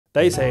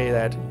They say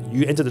that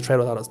you enter the trade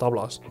without a stop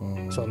loss,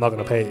 so I'm not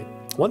going to pay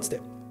one step.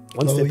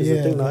 One step is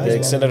the thing now. The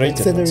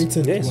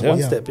accelerated. Yes,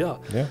 one step,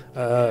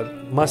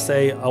 must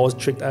say I was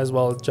tricked as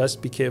well.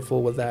 Just be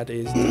careful with that,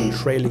 is the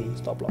trailing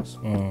stop loss.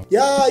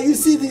 Yeah, you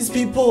see these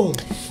people.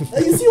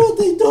 You see what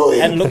they're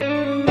doing. And look.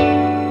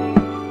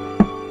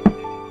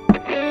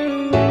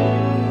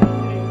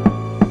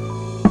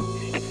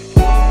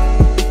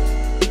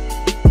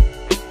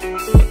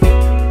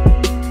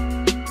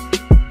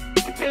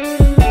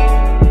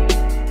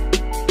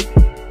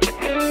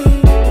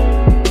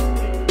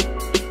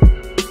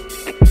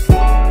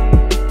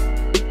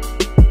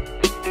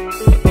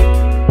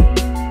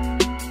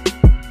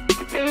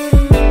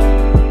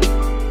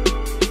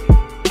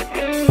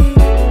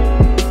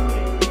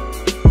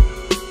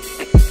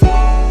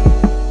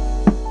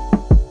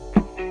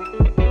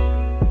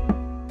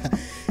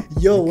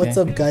 What's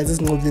up, guys? This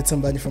is Nqobile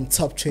Tembane from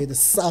Top Traders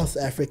South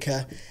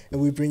Africa,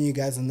 and we bring you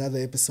guys another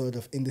episode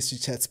of Industry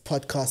Chats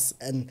podcast.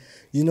 And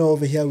you know,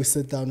 over here we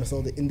sit down with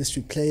all the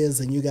industry players,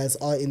 and you guys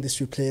are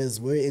industry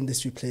players. We're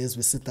industry players.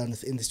 We sit down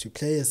with industry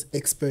players,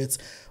 experts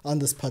on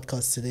this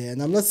podcast today.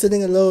 And I'm not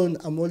sitting alone.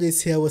 I'm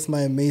always here with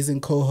my amazing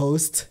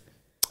co-host,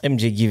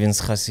 Givens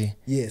Kgasi.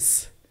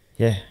 Yes.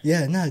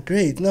 Yeah.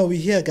 Great. No, we're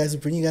here, guys.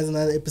 We bring you guys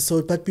another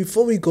episode. But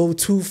before we go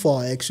too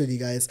far, actually,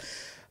 guys,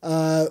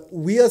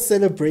 we are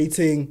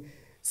celebrating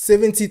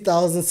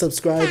 70,000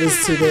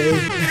 subscribers today.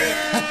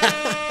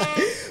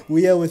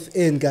 We are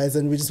within, guys,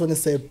 and we just want to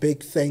say a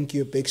big thank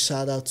you, a big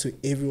shout out to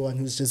everyone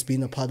who's just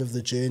been a part of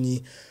the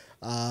journey.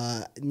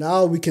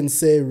 Now we can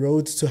say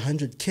road to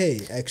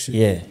 100K, actually.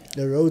 Yeah.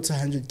 The road to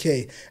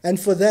 100K. And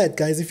for that,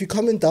 guys, if you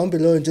comment down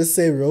below and just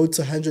say road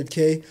to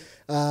 100K,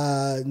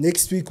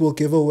 next week we'll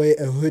give away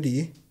a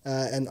hoodie.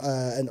 An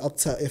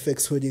Octa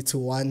FX hoodie to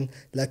one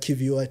lucky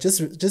viewer.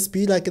 Just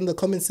be like in the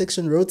comment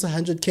section, road to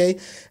 100K,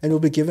 and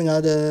we'll be giving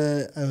out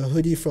a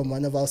hoodie from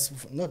from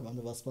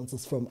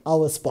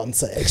our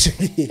sponsor,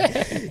 actually.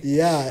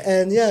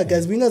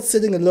 Guys, we're not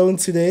sitting alone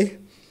today.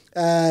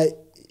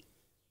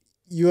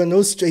 You are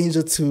no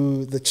stranger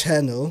to the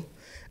channel.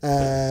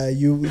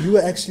 You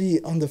were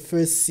actually on the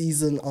first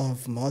season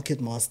of Market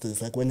Masters,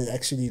 like when it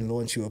actually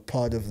launched. You were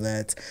part of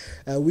that.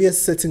 We are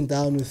sitting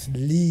down with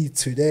Lee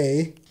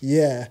today.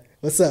 Yeah,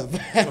 what's up?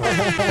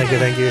 Thank you.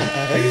 Thank you for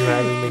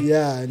having me.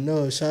 Yeah,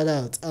 no, shout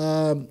out.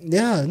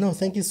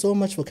 Thank you so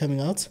much for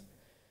coming out.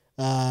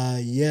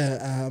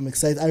 I'm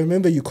excited. I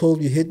remember you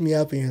hit me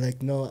up, and you're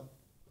like, no,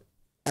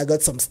 I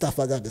got some stuff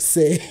I got to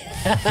say.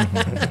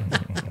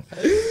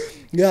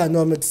 Yeah,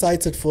 no, I'm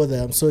excited for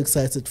that. I'm so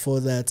excited for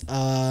that.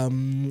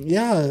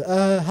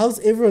 How's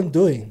everyone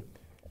doing?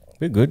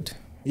 We're good.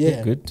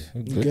 Yeah. We're good.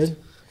 You good?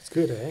 It's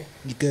good, eh?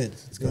 You good?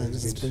 It's good.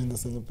 Just bring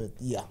this in a bit.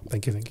 Yeah.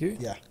 Thank you.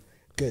 Yeah,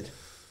 good.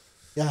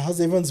 Yeah,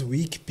 how's everyone's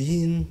week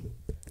been?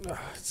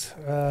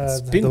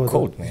 It's been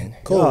cold, man.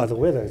 Cold. Yeah, the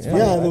weather.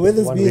 The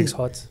weather's been. 1 week's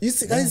hot. You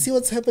guys see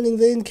what's happening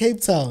there in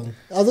Cape Town?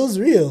 Are those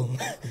real?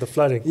 The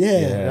flooding.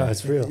 Yeah,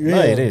 it's real.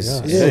 No, it is.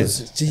 Yeah. It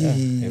is. Gee.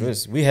 Yeah, it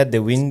was. We had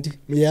the wind.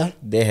 Yeah.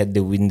 They had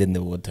the wind and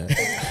the water.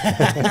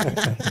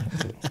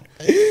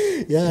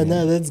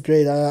 No, that's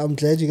great. I'm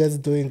glad you guys are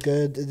doing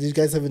good. Did you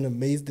guys have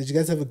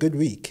a good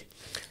week?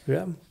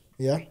 Yeah.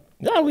 Yeah.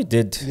 Yeah, we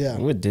did. Yeah.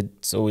 We did.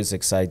 It's always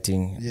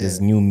exciting. Yeah. There's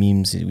new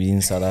memes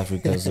within South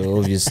Africa, so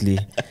obviously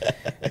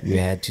we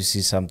had to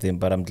see something.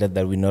 But I'm glad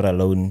that we're not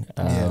alone.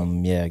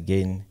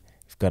 Again,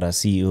 we've got our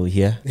CEO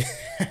here.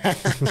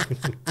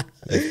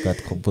 We've got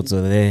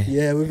Kopoto there.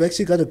 Yeah, we've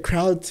actually got a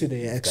crowd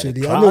today, actually.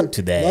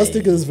 Today. Last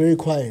week it was very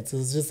quiet. It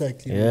was just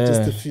like,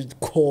 just a few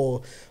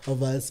core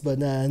of us.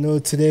 But I know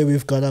today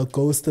we've got our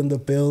ghost in the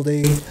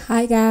building.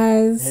 Hi,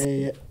 guys.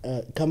 Hey,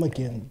 come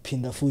again,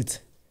 Pinda Foot.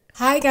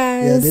 Hi,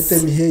 guys. Yeah, let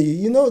them hear you.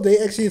 You know, they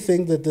actually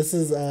think that this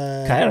is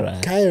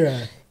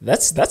Kyra.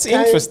 That's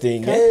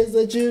interesting. Kyra, is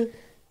that you?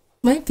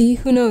 Might be,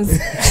 who knows?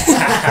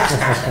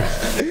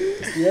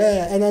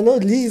 Yeah, and I know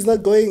Lee is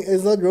not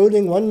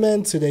rolling one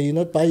man today. You're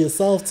not by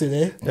yourself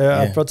today. Yeah,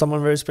 I brought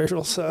someone very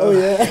special. So. Oh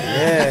yeah.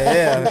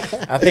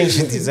 Yeah. I think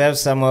she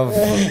deserves some of.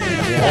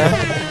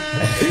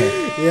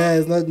 Yeah,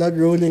 he's not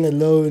rolling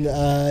alone.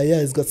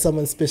 He's got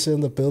someone special in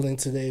the building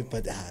today.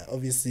 But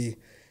obviously,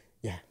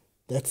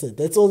 that's it.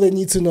 That's all they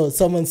need to know.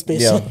 Someone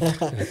special.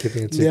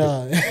 Keeping it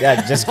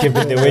secret. Just keep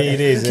it the way it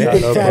is.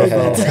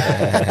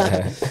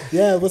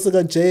 We've also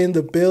got Jay in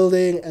the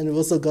building, and we've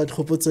also got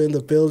Kopoto in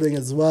the building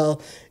as well.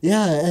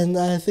 Yeah, and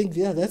I think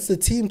that's the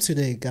team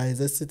today, guys.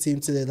 That's the team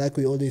today. Like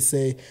we always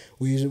say,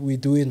 we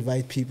do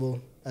invite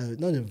people. It's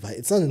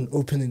not an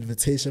open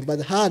invitation,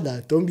 but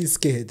harder. Don't be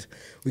scared.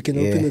 We can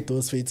open the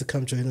doors for you to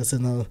come join us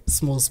in our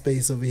small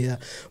space over here.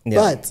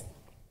 But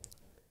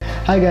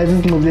hi guys, this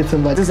is Nqobile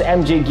Tembane. This is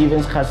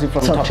Givens Kgasi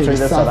from Top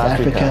Traders South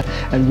Africa,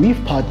 and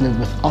we've partnered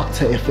with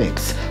Octa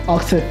FX.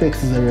 Octa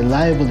FX is a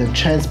reliable and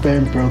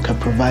transparent broker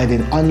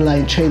providing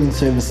online trading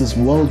services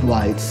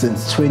worldwide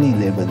since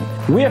 2011.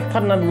 We have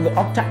partnered with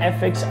Octa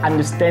FX,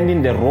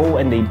 understanding the role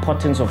and the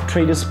importance of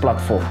traders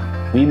platform.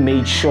 We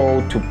made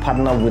sure to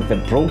partner with a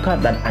broker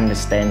that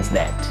understands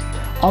that.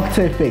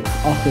 OctaFX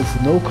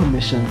offers no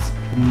commissions,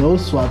 no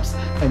swaps,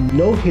 and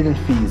no hidden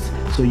fees,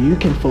 so you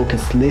can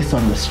focus less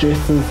on the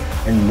stresses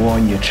and more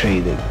on your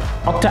trading.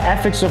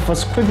 OctaFX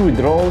offers quick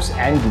withdrawals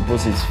and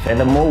deposits.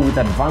 Furthermore, with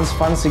advanced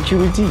fund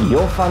security,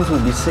 your funds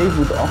will be safe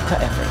with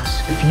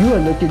OctaFX. If you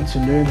are looking to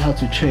learn how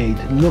to trade,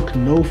 look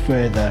no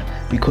further,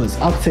 because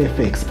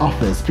OctaFX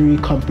offers free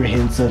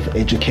comprehensive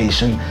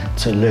education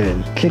to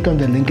learn. Click on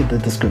the link in the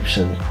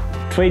description.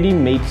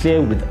 Trading made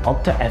clear with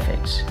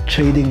OctaFX.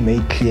 Trading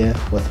made clear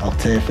with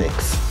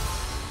OctaFX.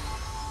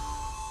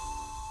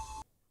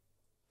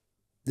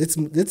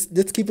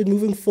 Let's keep it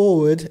moving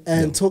forward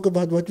and talk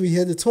about what we're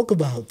here to talk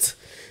about.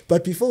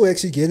 But before we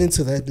actually get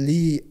into that,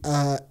 Lee,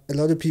 a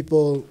lot of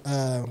people,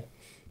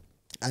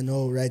 I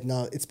know right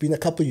now, it's been a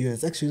couple of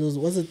years. Actually,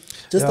 was it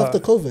just after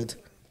COVID?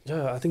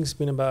 Yeah, I think it's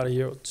been about a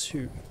year or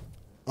two.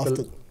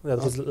 After, that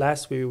was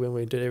last week when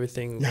we did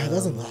everything. No, it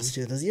wasn't last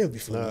year. It was the year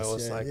before. No, last it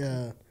was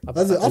year. like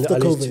Was it after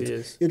at least COVID? 2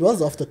 years. It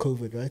was after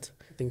COVID, right?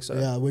 I think so.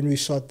 Yeah, when we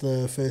shot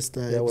the first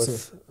episode.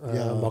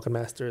 With Market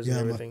Masters and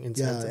everything. And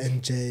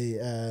Jay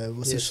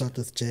also shot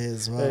with Jay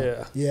as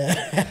well. Yeah.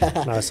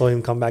 And I saw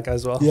him come back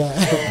as well. Yeah.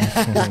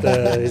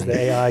 he's the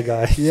AI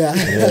guy.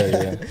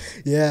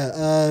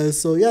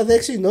 So they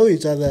actually know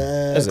each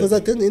other because I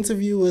did an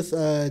interview with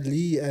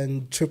Lee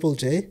and Triple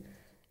J.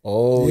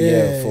 Oh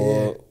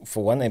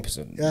for one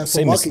episode. Yeah,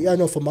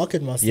 for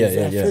Market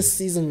Masters. First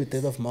season we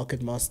did of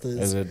Market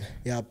Masters.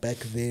 Yeah, back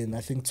then. I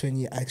think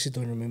I actually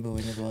don't remember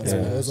when it was.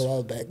 But it was a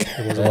while back.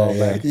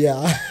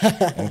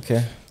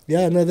 Okay.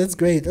 Yeah, no, that's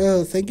great.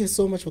 Thank you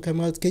so much for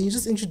coming out. Can you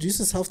just introduce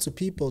yourself to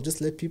people? Just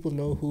let people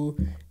know who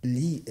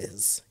Lee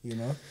is,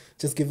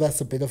 Just give us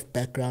a bit of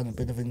background, a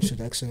bit of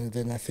introduction, and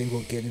then I think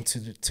we'll get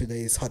into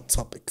today's hot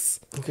topics.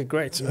 Okay,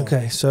 great. Yeah.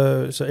 Okay,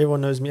 so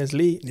everyone knows me as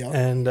Lee, yeah.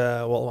 And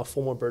my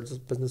former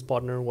business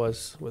partner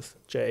was with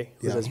Jay,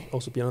 who has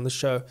also been on the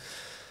show.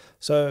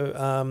 So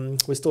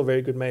we're still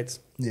very good mates.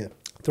 Yeah.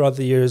 Throughout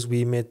the years,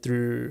 we met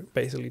through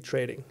basically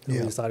trading.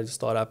 Yeah. We decided to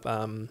start up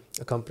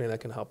a company that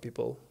can help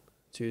people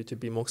to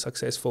be more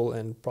successful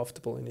and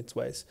profitable in its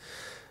ways.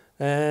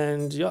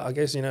 And I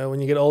guess, when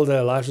you get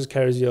older, life just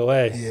carries you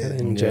away. Yeah.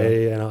 And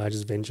Jay and I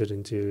just ventured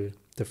into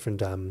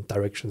different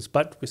directions,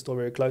 but we're still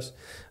very close.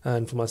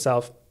 And for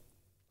myself,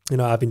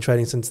 I've been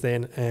trading since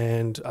then,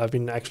 and I've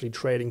been actually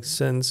trading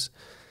since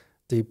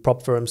the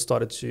prop firms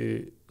started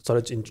to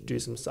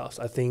introduce themselves.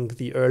 I think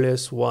the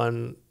earliest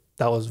one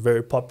that was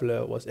very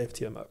popular was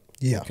FTMO.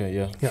 Yeah. Okay.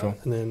 Yeah. Sure.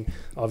 And then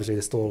obviously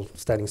they're still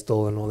standing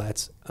still and all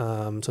that.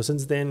 So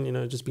since then,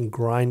 just been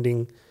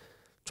grinding,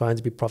 trying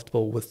to be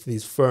profitable with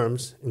these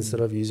firms instead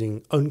of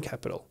using own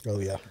capital. Oh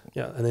yeah.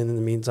 Yeah. And then in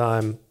the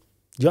meantime,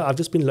 I've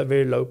just been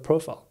very low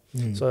profile.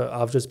 So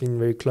I've just been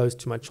very close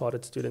to my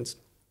chartered students,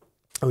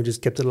 and we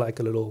just kept it like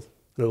a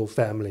little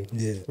family.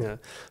 Yeah.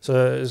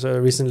 So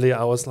recently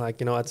I was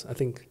like, I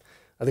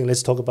think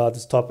let's talk about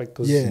this topic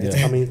because it's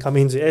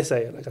coming into SA,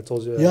 like I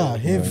told you.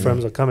 Heavy.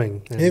 Firms are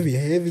coming.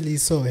 Heavily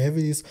so.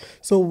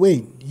 So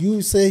wait,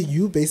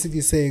 you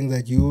basically saying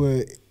that you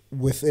were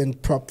within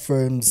prop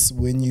firms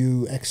when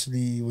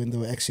they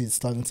were actually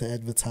starting to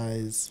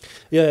advertise.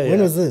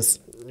 When was this?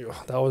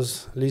 That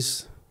was at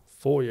least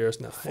 4 years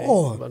now.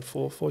 About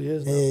 4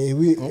 years now.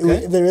 We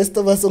the rest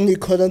of us only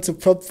caught on to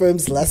prop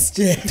firms last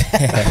year.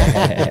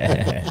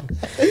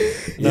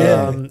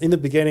 In the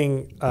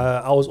beginning,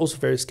 I was also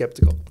very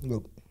skeptical.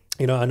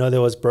 I know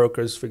there was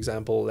brokers, for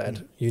example,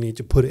 that you need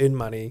to put in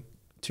money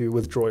to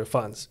withdraw your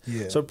funds.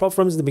 Yeah. So prop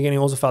firms in the beginning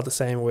also felt the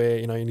same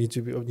way. You need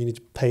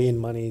to pay in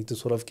money to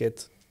sort of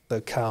get the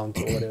account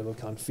or whatever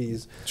account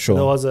fees. Sure.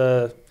 There was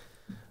a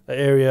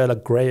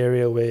gray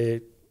area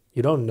where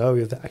you don't know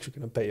if they're actually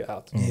going to pay you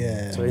out.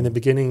 Yeah. So in the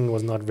beginning, it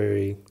was not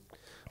very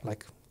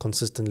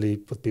consistently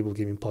with people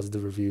giving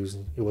positive reviews.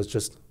 It was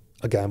just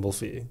a gamble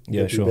for you.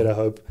 Yeah, you better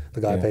hope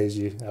the guy pays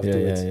you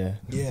afterwards.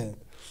 Yeah.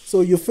 So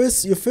your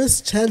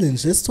first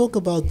challenge, let's talk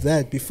about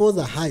that before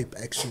the hype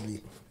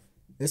actually.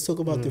 Let's talk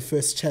about the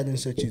first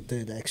challenge that you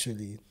did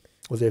actually.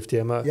 With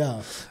FTMO?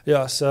 Yeah.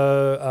 Yeah,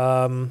 so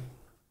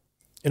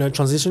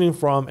transitioning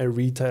from a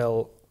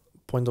retail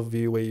point of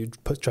view where you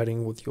put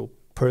trading with your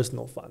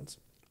personal funds,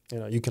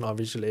 you can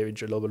obviously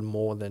leverage a little bit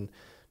more than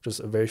just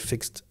a very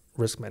fixed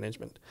risk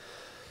management.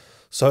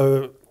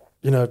 So,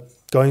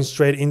 going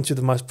straight into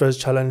my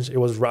first challenge, it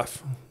was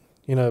rough,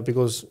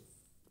 because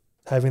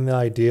having the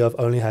idea of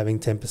only having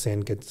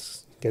 10%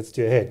 gets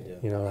to your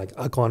head.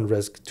 I can't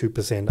risk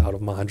 2% out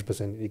of my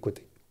 100%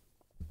 equity.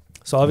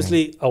 So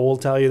obviously, I will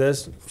tell you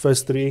this: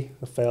 first 3,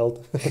 I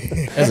failed.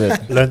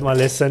 Learned my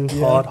lesson,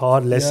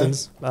 hard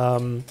lessons.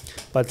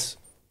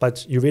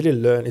 But you really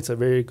learn. It's a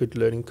very good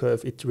learning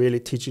curve. It really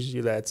teaches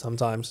you that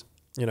sometimes,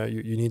 you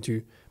need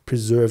to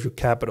preserve your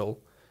capital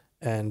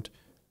and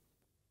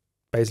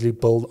basically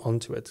build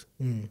onto it.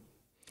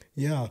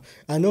 Yeah,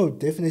 I know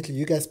definitely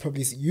you guys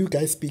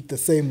speak the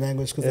same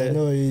language because I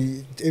know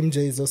MJ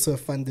is also a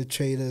funded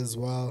trader as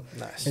well.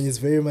 Nice. And he's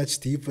very much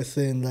deep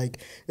within.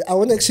 I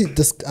want to actually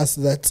discuss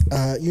that.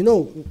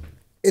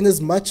 In as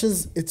much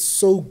as it's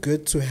so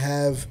good to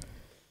have,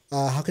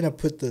 how can I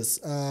put this,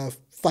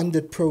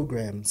 funded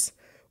programs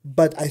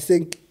But I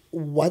think,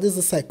 what is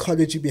the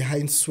psychology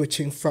behind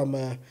switching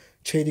from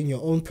trading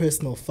your own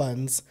personal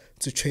funds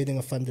to trading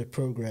a funded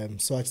program?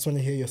 So I just want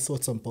to hear your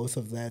thoughts on both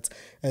of that,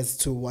 as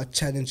to what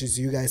challenges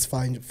you guys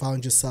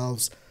found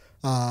yourselves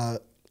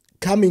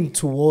coming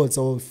towards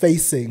or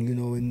facing, you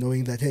know, in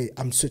knowing that, hey,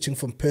 I'm switching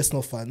from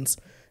personal funds.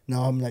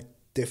 Now I'm like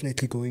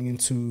definitely going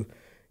into,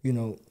 you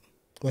know,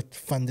 what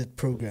funded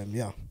program.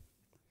 Yeah.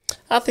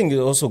 I think it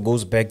also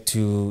goes back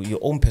to your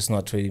own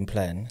personal trading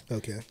plan.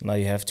 Okay. Now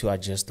you have to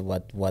adjust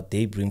what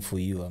they bring for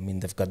you. I mean,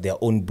 they've got their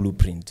own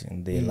blueprint,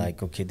 and they're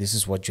like, okay, this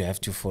is what you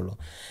have to follow.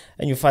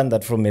 And you find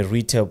that from a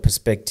retail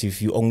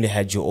perspective, you only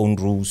had your own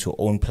rules, your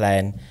own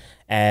plan.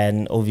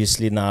 And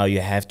obviously now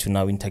you have to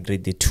now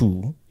integrate the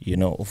two, you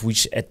know, of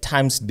which at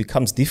times it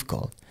becomes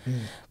difficult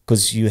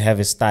because you have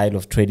a style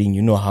of trading,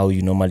 you know how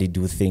you normally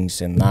do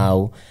things. And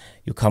now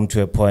you come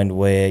to a point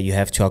where you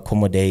have to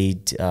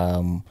accommodate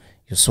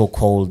your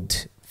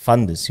so-called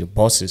funders, your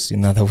bosses,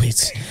 in other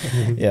words.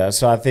 Yeah,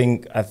 so I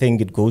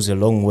think it goes a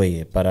long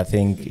way. But I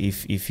think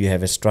if you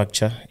have a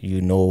structure,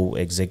 you know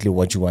exactly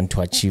what you want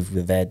to achieve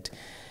with that,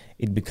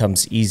 it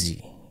becomes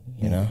easy,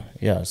 you know.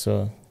 Yeah,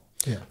 so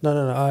yeah.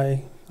 No,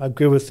 I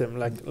agree with him.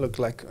 Like, look,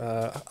 like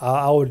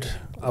I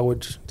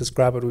would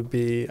describe it would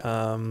be,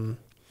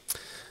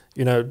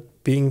 you know,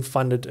 being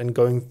funded and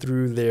going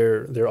through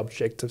their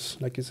objectives,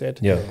 like you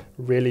said,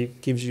 really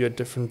gives you a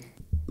different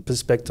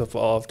perspective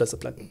of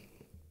discipline.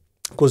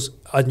 Because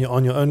on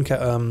your own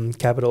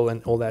capital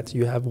and all that,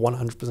 you have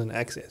 100%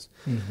 access.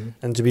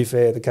 And to be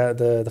fair,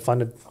 the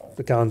funded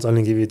accounts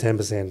only give you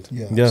 10%.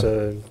 Yeah.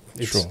 So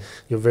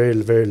you're very,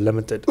 very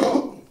limited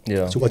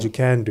to what you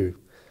can do.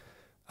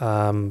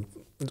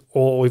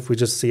 Or if we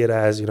just see it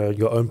as, you know,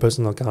 your own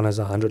personal account has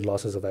 100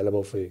 losses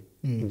available for you.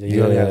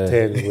 You only have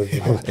 10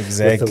 with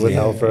exactly with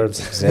our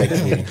firms.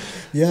 Exactly.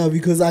 Yeah,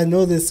 because I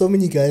know there's so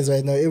many guys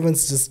right now.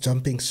 Everyone's just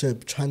jumping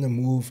ship, trying to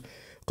move.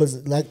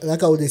 Because like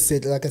I always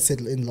said, like I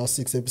said in last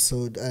week's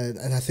episode,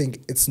 and I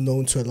think it's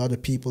known to a lot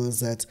of people, is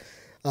that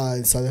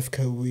in South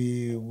Africa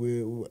we're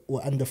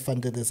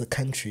underfunded as a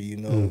country, you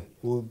know.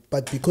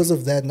 But because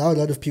of that, now a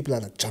lot of people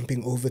are like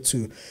jumping over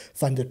to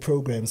funded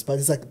programs. But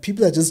it's like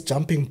people are just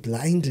jumping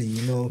blindly,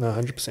 you know. No,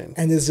 100%.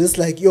 And it's just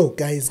like, yo,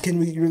 guys, can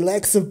we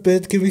relax a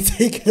bit? Can we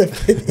take it a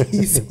bit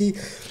easy?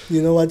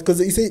 You know what? Because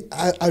you see,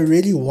 I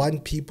really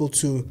want people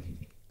to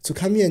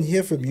come here and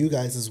hear from you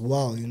guys as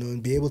well, you know,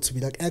 and be able to be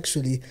like,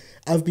 actually,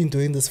 I've been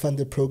doing this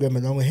funded program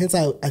a long way. Hence,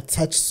 I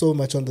touched so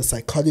much on the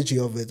psychology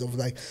of it, of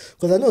like,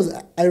 because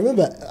I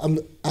remember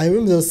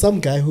there was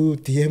some guy who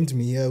DM'd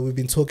me. We've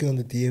been talking on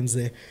the DMs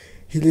there.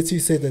 He literally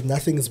said that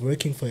nothing is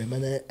working for him,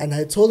 and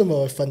I told him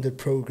about funded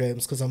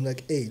programs, because I'm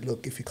like, hey,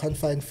 look, if you can't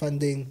find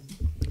funding,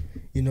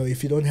 you know,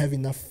 if you don't have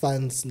enough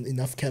funds,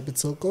 enough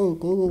capital,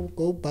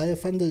 go buy a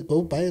funder,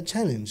 go buy a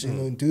challenge, you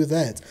know, and do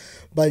that.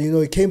 But, you know,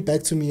 it came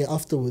back to me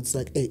afterwards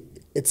like, hey,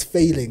 it's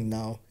failing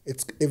now.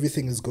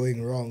 Everything is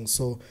going wrong.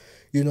 So,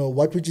 you know,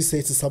 what would you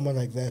say to someone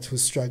like that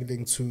who's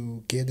struggling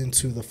to get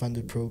into the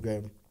funded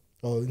program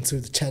or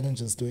into the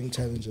challenges, doing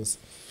challenges?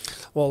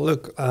 Well,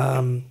 look,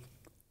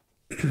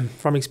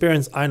 from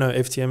experience, I know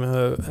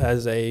FTMO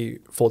has a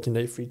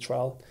 14-day free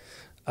trial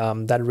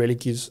that really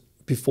gives,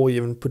 before you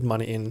even put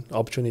money in,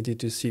 opportunity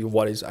to see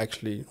what it's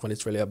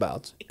really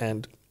about.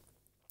 And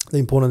the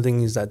important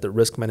thing is that the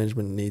risk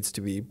management needs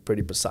to be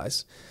pretty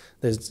precise.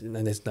 There's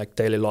like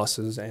daily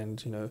losses,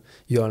 and, you know,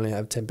 you only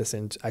have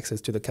 10% access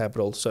to the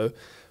capital. So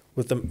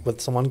with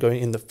someone going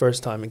in the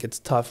first time, it gets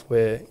tough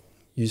where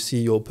you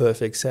see your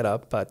perfect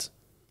setup, but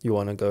you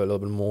want to go a little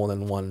bit more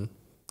than 1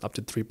 up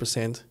to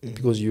 3%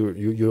 because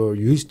you're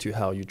used to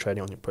how you're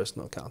trading on your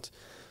personal account.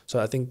 So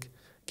I think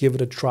give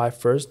it a try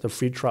first, the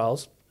free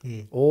trials.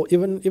 Or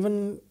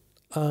even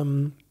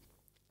run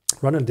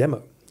a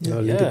demo. You know,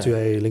 link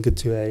it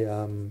to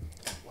a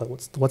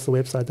what's the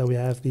website that we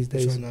have these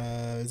days? Which one,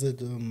 is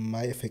it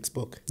my FX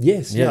book?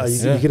 Yes. You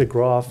get a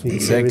graph, you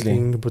get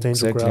everything, the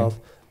potential graph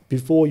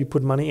before you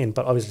put money in.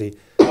 But obviously,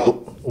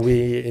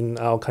 we in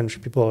our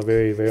country, people are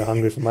very, very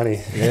hungry for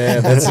money. Yeah,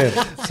 that's it.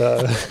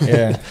 So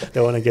they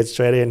want to get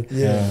straight in.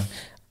 Yeah.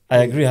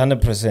 I agree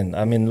 100%.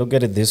 I mean, look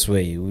at it this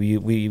way.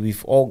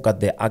 We've all got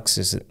the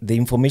access. The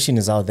information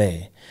is out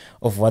there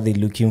of what they're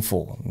looking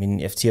for. I mean,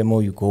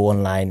 FTMO, you go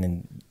online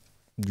and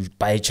you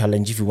buy a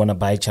challenge. If you want to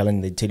buy a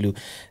challenge, they tell you,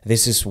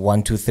 this is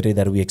 1, 2, 3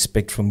 that we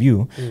expect from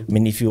you. I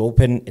mean, if you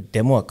open a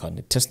demo account,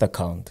 a test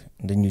account,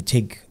 and then you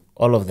take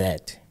all of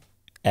that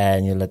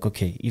and you're like,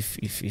 okay, if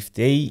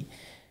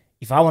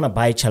I want to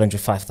buy a challenge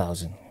of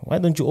 5,000, why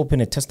don't you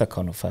open a test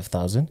account of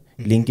 5,000,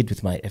 link it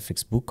with my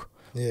FX book,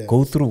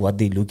 go through what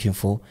they're looking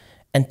for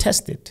and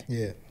test it.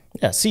 Yeah,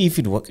 see if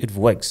it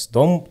works.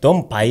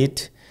 Don't buy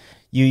it.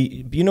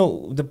 You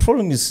know, the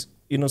problem is,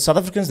 you know, South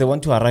Africans, they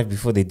want to arrive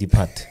before they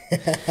depart.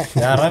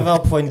 The arrival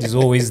point is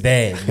always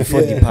there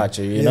before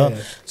departure, you know.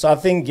 So I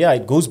think,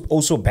 it goes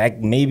also back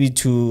maybe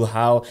to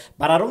how,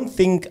 but I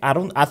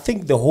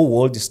think the whole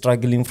world is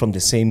struggling from the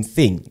same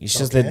thing. It's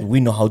just that we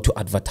know how to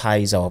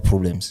advertise our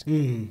problems.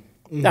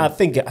 I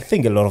think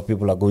a lot of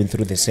people are going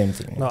through the same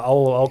thing. No,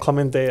 I'll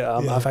comment there.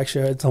 I've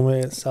actually heard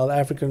somewhere South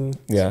African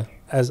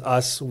as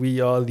us, we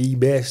are the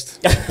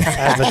best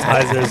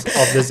advertisers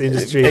of this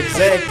industry.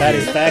 Exactly. That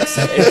is facts.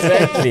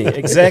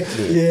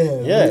 Exactly.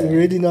 Yeah. We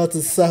really know how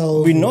to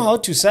sell. We know how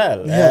to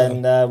sell,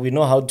 and we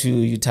know how to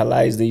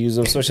utilize the use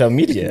of social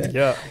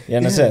media. You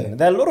understand? Yeah.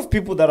 There are a lot of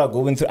people that are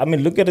going through. I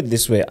mean, look at it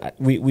this way.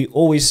 We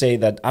always say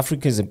that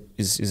Africa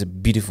is a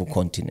beautiful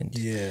continent.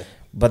 Yeah.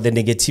 But the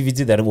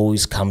negativity that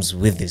always comes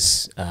with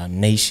this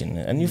nation,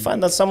 and you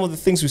find that some of the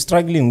things we're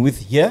struggling with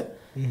here,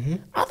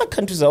 other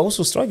countries are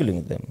also struggling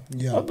with them.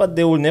 But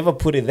they will never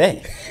put it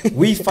there.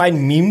 We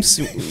find memes,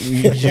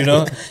 you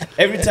know,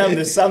 every time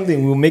there's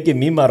something, we'll make a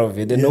meme out of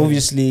it. And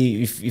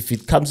obviously, if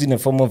it comes in a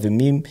form of a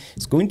meme,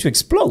 it's going to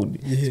explode.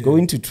 It's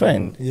going to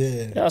trend.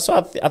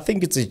 So I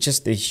think it's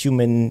just a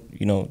human,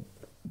 you know,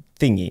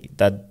 thingy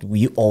that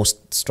we all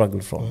struggle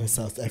from. A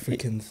South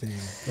African thing.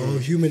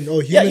 Human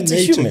it's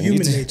nature.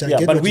 Human nature. I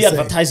get but what we you're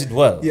advertise saying. it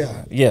well.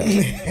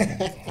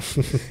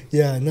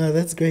 Yeah, no,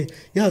 that's great.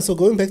 Yeah, so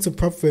going back to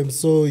prop firms,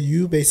 so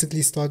you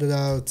basically started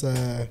out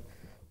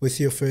with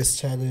your first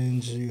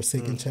challenge, your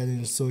second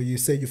challenge. So you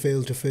said you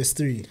failed your first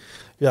 3.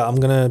 Yeah, I'm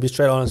gonna be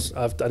straight honest.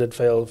 I did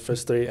fail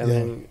first 3, and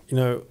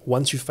then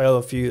once you fail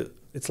a few,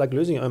 it's like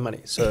losing your own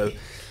money. So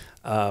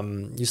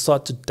you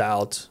start to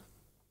doubt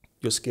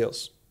your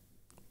skills.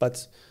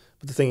 But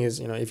the thing is,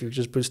 if you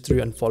just push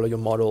through and follow your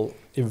model,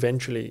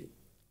 eventually,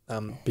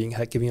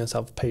 giving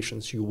yourself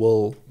patience, you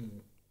will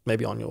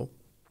maybe on your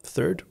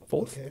 3rd,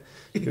 4th,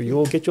 you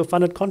will get your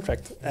funded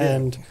contract.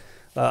 And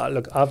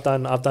look, I've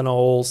done a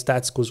whole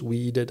stats because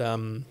we did. I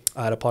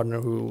had a partner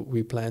who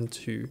we planned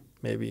to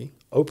maybe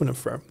open a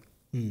firm.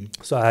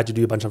 So I had to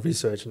do a bunch of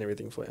research and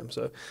everything for him.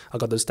 So I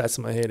got those stats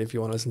in my head if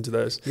you want to listen to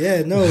those.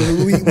 Yeah, no,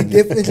 we're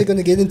definitely going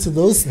to get into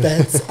those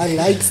stats. I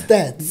like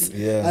stats.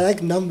 Yeah. I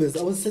like numbers.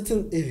 I was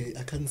sitting,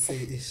 I can't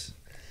say ish.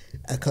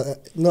 I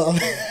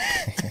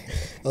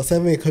was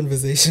having a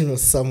conversation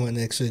with someone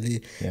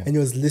actually, and he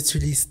was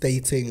literally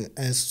stating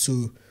as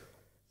to,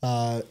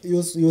 he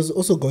was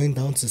also going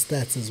down to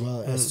stats as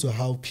well as to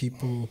how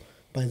people,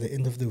 by the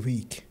end of the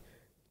week,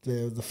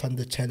 the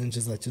funded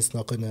challenges are just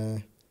not going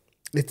to,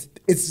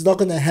 it's not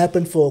going to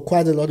happen for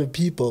quite a lot of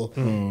people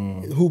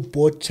who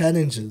bought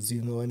challenges,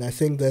 and I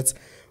think that's,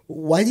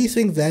 why do you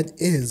think that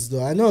is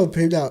though? I know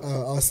probably I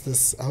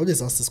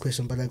always ask this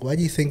question, but like, why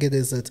do you think it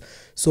is that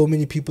so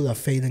many people are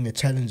failing at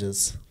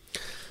challenges?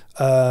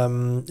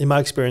 In my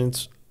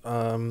experience,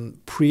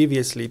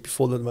 previously,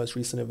 before the most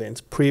recent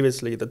events,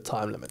 the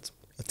time limit.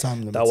 A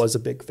time limit. That was a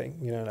big thing,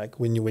 like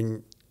when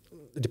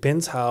it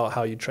depends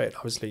how you trade,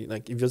 obviously.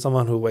 Like if you're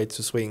someone who waits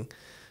to swing,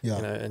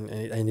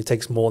 and it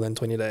takes more than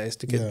 20 days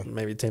to get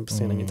maybe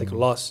 10% and you take a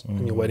loss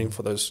and you're waiting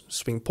for those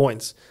swing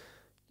points,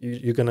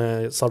 you're going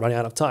to start running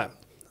out of time.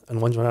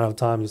 And once you run out of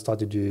time, you start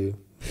to do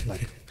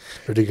like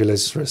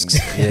ridiculous risks.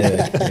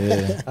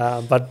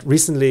 But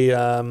recently,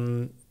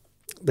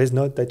 they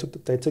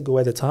took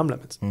away the time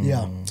limit.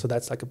 So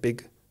that's like a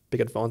big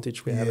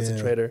advantage we have as a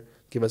trader.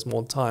 Give us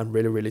more time,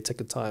 really take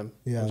your time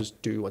and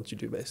just do what you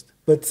do best.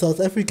 But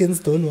South Africans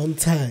don't want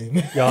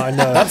time. Yeah, I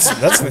know.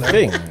 That's the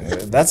thing.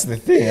 That's the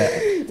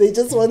thing. They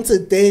just want a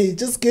day.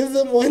 Just give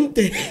them one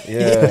day.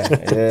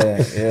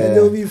 And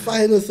they'll be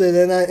fine with it.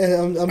 And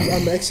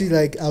I'm actually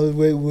like, I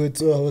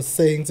was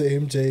saying to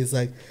MJ, it's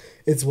like,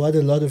 it's what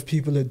a lot of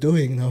people are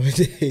doing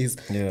nowadays.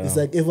 It's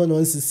like everyone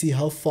wants to see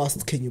how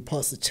fast can you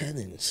pass a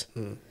challenge.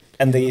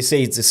 And they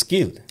say it's a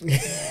skill. They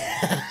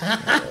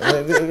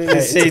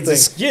say it's a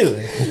skill.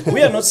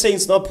 We are not saying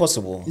it's not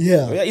possible.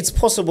 It's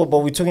possible, but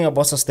we're talking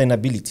about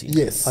sustainability.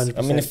 Yes. 100%.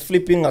 I mean,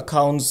 flipping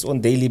accounts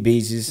on daily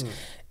basis,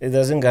 it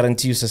doesn't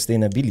guarantee you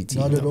sustainability.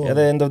 Not at all. At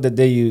the end of the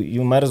day,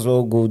 you might as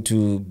well go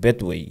to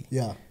Betway.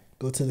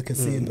 Go to the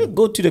casino.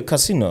 Go to the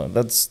casino.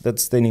 That's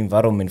the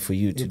environment for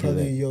you to do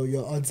that.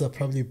 Your odds are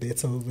probably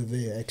better over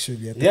there,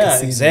 actually. At the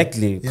casino.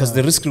 Exactly. Because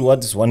the risk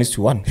reward is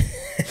 1:1.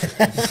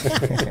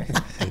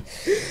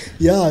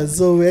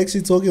 So we're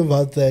actually talking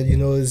about that.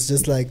 It's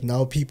just like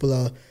now people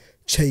are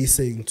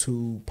chasing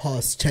to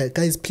pass.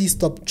 Guys, please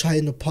stop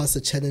trying to pass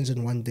a challenge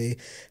in one day.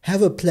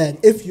 Have a plan.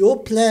 If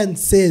your plan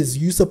says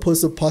you're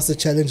supposed to pass a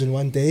challenge in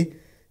one day,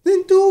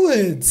 then do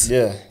it.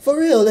 For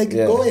real,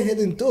 go ahead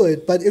and do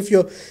it. But if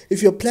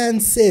your plan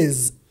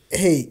says,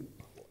 hey,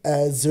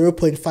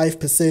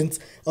 0.5%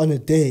 on a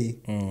day,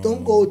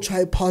 don't go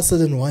try pass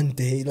it in one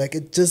day. Like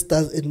it just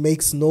does. It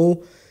makes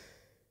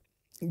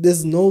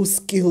there's no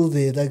skill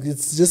there. Like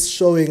it's just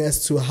showing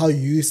as to how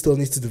you still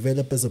need to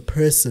develop as a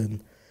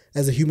person,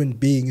 as a human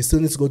being. You still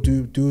need to go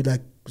do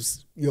like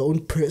your own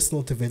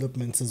personal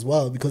developments as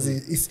well, because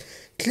it's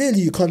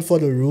clearly you can't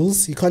follow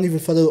rules. You can't even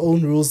follow your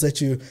own rules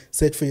that you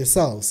set for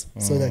yourselves.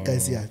 So that,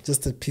 guys,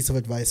 just a piece of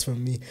advice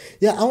from me.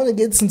 I want to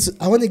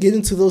get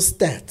into those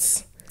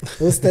stats.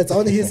 Those stats. I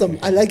want to hear some.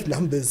 I like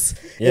numbers.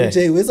 Yeah.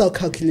 MJ, where's our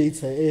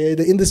calculator?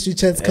 The industry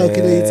chance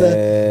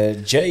calculator.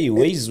 Jay,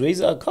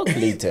 where's our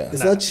calculator?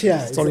 It's not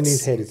here. It's all in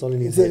his head. It's all in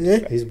his Is it,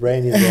 head. yeah? His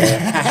brain is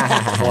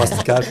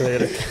master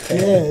calculator.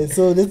 Yeah.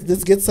 So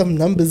let's get some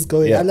numbers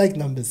going. Yeah. I like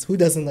numbers. Who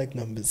doesn't like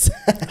numbers?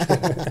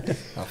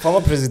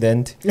 Former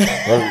president.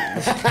 Well,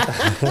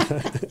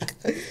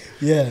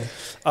 Yeah.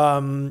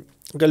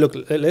 Okay, look,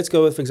 let's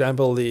go with, for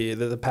example,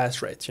 the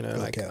pass rate. You know,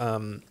 like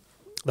Okay.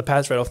 the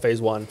pass rate of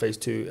phase 1, phase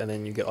 2, and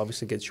then you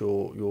obviously get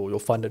your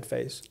funded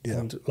phase. Yeah.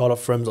 And a lot of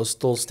firms are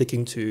still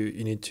sticking to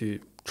you need to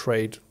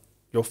trade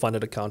your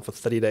funded account for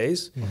 30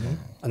 days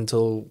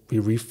until we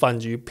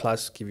refund you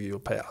plus give you your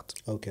payout.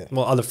 Okay.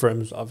 Well, other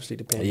firms obviously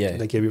depend. Yeah.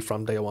 They give you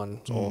from day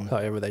one or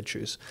however they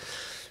choose.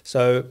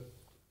 So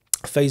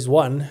phase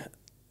 1,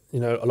 you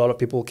know, a lot of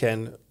people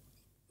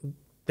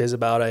there's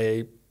about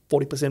a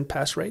 40%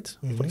 pass rate,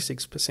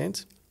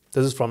 46%.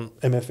 This is from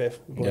MFF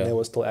when they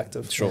were still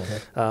active. Sure. Okay.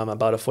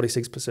 About a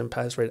 46%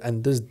 pass rate.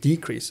 And this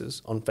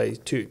decreases on phase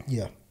 2.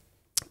 Yeah.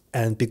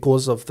 And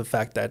because of the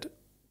fact that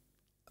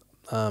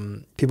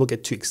people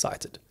get too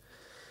excited.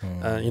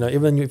 You know,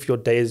 even if your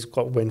days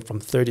went from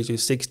 30 to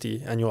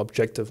 60 and your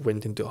objective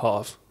went into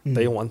half,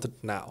 they want it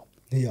now.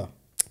 Yeah.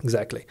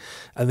 Exactly.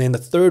 And then the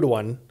third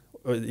one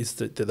is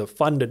the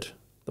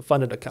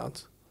funded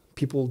account.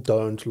 People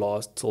don't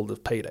last till the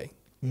payday.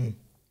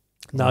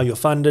 Now you're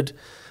funded.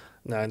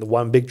 Now in the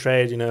one big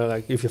trade, you know,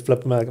 like if you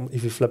flip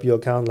your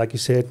account, like you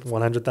said,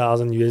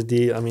 100,000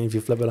 USD. I mean, if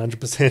you flip it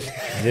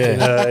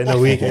 100% in a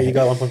week, you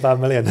got 1.5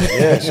 million.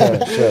 yeah,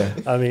 sure.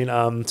 I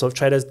mean, so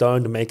traders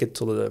don't make it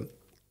till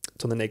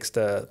the next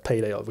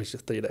payday, of which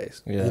is 3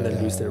 days, and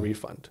then lose their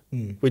refund.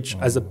 Which,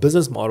 as a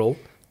business model,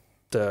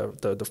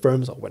 the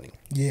firms are winning.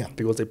 Yeah.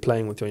 Because they're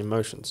playing with your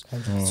emotions.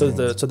 So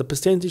the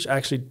percentage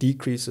actually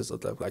decreases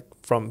like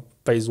from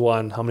phase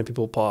 1, how many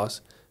people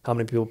pass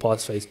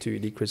phase 2,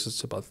 decreases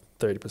to about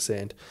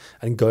 30%,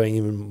 and going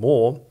even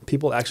more,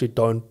 people actually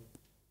don't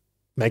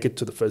make it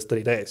to the first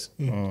 30 days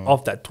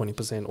of that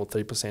 20% or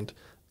 30%,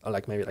 or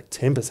like maybe like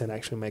 10%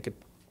 actually make it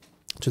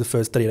to the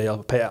first 30 days of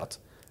a payout,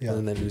 and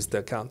then they lose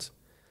their account.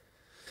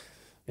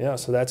 Yeah,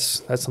 so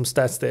that's some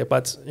stats there.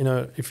 But you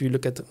know, if you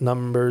look at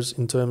numbers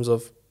in terms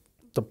of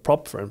the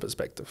prop firm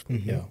perspective,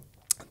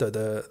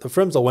 the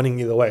firms are winning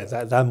either way.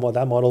 That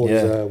model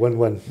is a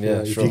win-win. Yeah, you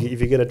know, sure.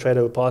 if you get a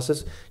trader who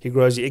passes, he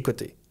grows your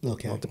equity.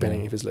 Okay. Well,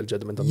 depending if it's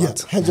legitimate or Yeah. not.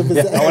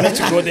 100%. I wanted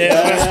to go there.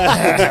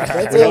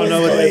 That's We don't always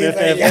know what going,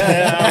 MFF.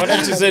 I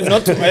wanted to say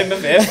not to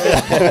MFF.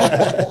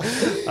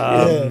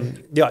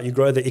 You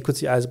grow the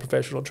equity as a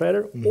professional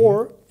trader,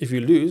 or if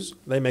you lose,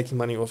 they're making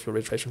money off your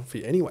registration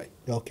fee anyway.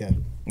 Okay.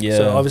 Yeah.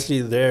 So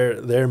obviously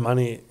their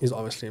money is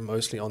obviously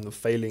mostly on the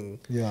failing,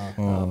 Yeah.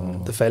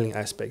 the failing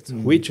aspect,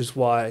 which is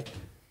why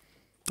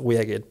we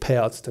get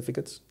payout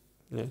certificates,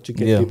 you know, to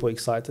get people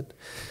excited.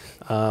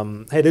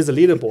 Hey, there's a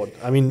leaderboard.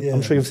 I mean,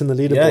 I'm sure you've seen the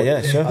leaderboard.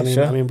 Yeah, sure,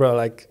 I mean, bro,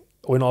 like,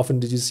 when often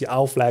did you see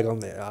our flag on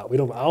there?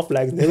 Our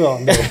flag's never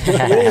on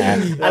there.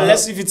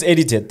 Unless if it's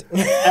edited.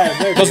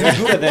 Because we're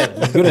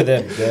good at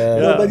that.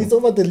 No, but it's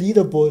over the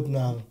leaderboard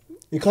now.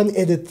 You can't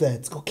edit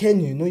that. Can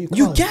you? No, you can't.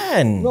 You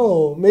can.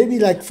 No, maybe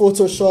like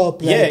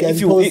Photoshop. Like, Yeah, and if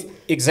you post.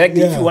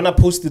 exactly if you wanna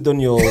post it on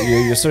your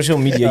social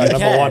media, you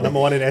can. Number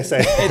one in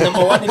SA.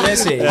 Number one in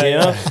SA, you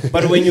know.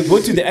 But when you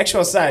go to the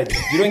actual side,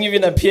 you don't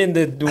even appear in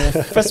the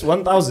first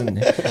 1,000.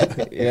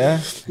 Yeah.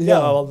 Yeah,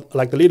 well,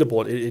 like the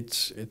leaderboard,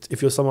 it's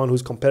if you're someone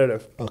who's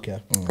competitive,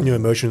 Okay. and your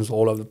emotions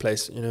all over the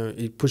place, you know,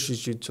 it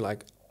pushes you to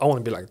like, I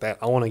want to be like that.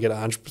 I want to get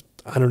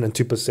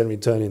 102%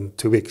 return in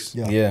 2 weeks.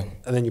 Yeah.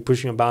 And then you're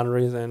pushing your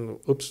boundaries, and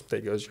oops, there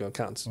goes your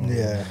accounts.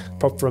 Yeah.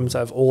 Prop firms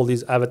have all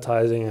these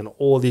advertising and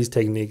all these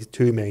techniques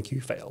to make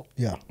you fail.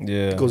 Yeah.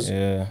 Yeah. Because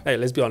hey,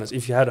 let's be honest,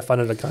 if you had a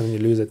funded account and you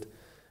lose it,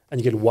 and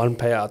you get one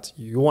payout,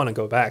 you want to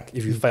go back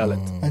if you fail it.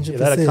 100%. If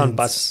that account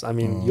busts, I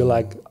mean, you're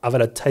like, I've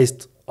had a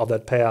taste of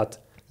that payout,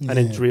 and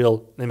it's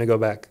real. Let me go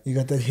back. You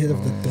got that hit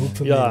of the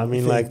dopamine. Yeah, I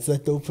mean, effect. like- It's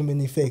that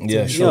dopamine effect.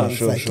 Yeah, sure, It's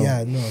sure, like, sure.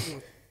 yeah, no.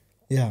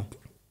 Yeah.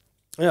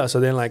 Yeah, so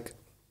then like,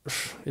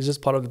 it's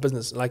just part of the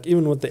business. Like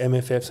even with the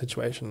MFF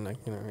situation, like,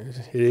 you know,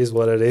 it is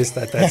what it is.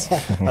 That's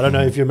I don't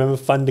know if you remember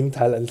Funding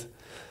Talent.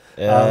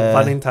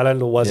 Funding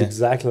Talent was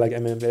exactly like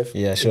MFF.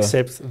 Yeah, sure.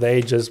 Except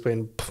they just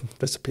went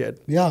disappeared.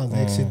 Yeah,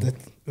 actually, that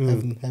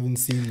haven't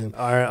seen them.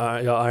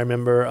 I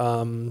remember.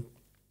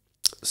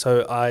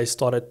 So I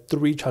started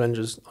 3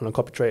 challenges on a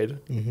copy trade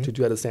to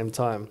do at the same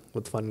time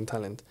with Funding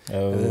Talent.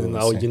 And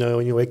then, you know,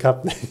 when you wake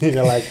up,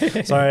 you're like,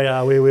 sorry,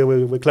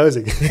 we're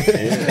closing.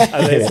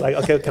 And then it's like,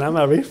 okay, can I have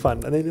my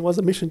refund? And then it was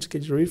a mission to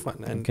get your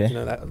refund. And you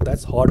know,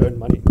 that's hard earned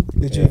money.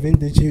 Did you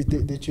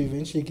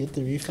eventually get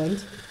the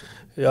refund?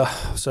 Yeah.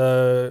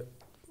 So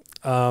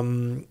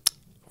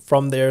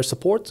from their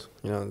support,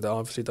 you know, they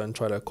obviously don't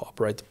try to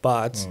cooperate,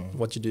 but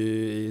what you do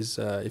is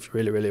if you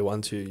really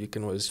want to, you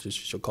can always just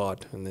use your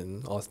card and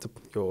then ask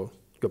your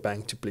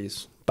bank to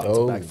please bounce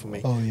it back for me.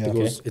 Oh, yeah.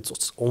 Because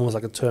it's almost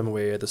like a term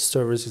where the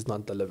service is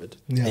not delivered.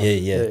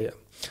 Yeah.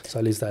 So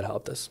at least that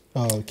helped us.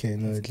 Oh, okay.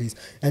 No, at least.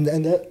 And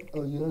that,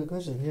 you have a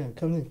question? Yeah,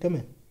 come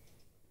in.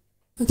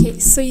 Okay,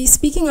 so you're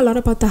speaking a lot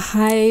about the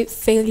high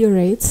failure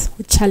rates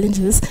with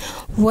challenges.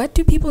 What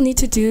do people need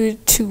to do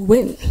to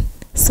win?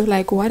 So,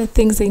 like, what are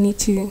things they need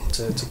to It's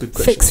a good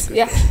question. fix?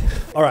 Yeah.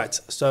 All right.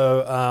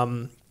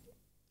 So,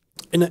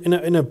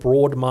 in a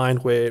broad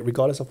mind, where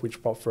regardless of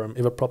which prop firm,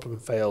 if a problem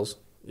fails,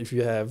 if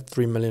you have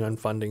 3 million in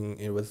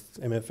funding with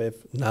MFF,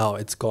 now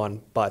it's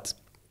gone. But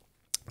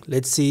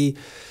let's see,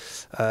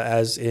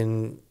 as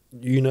in,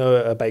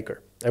 a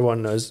baker.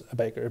 Everyone knows a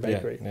baker, a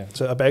bakery. Yeah.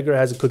 So a baker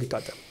has a cookie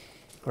cutter,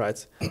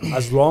 right?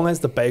 As long as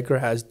the baker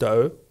has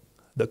dough,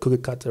 the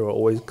cookie cutter will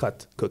always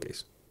cut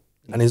cookies,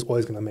 and he's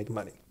always going to make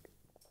money.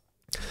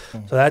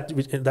 So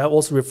that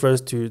also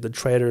refers to the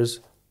traders,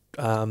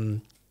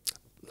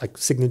 like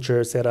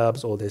signature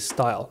setups or their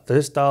style.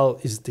 Their style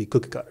is the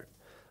cookie cutter.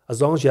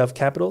 As long as you have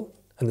capital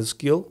and the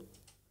skill,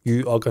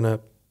 you are going to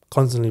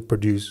constantly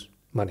produce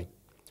money,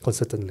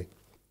 consistently.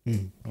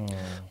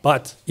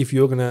 But if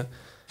you're gonna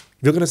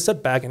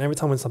sit back and every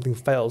time when something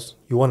fails,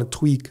 you want to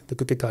tweak the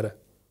cookie cutter.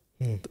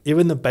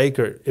 Even the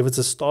baker, if it's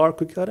a star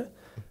cookie cutter,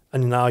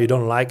 and now you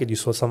don't like it, you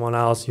saw someone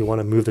else, you want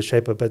to move the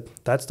shape a bit,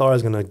 that star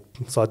is gonna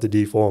start to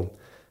deform,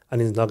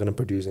 and it's not gonna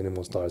produce any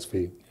more stars for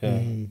you.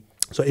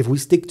 So if we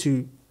stick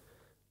to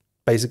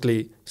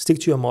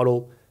a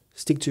model,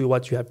 stick to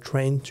what you have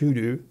trained to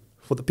do.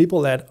 For the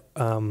people that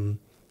are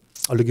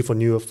looking for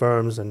newer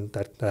firms and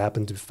that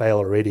happen to fail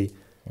already,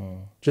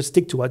 just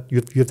stick to what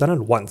you've done it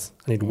once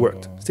and it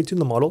worked. Stick to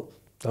the model.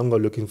 Don't go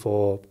looking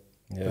for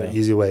the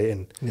easy way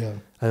in.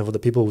 And for the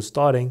people who are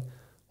starting,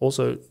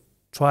 also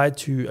try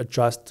to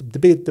adjust. The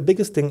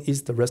biggest thing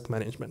is the risk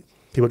management.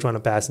 People trying to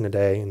pass in a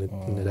day, in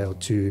a day or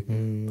two.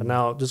 But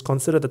now just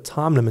consider the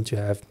time limit you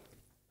have.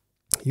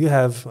 You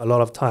have a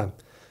lot of time.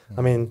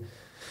 I mean,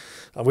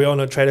 we all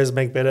know traders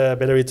make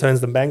better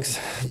returns than banks.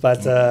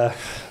 But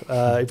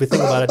if we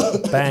think about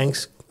it,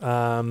 banks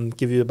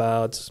give you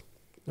about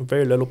a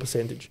very little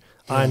percentage.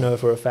 I know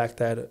for a fact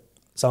that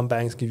some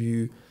banks give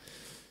you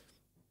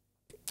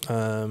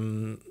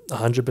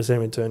 100%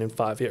 return in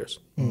 5 years,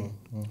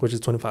 which is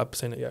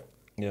 25% a year.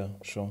 Yeah,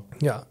 sure.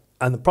 Yeah,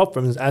 and the prop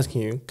firm is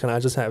asking you, can I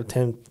just have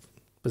 10%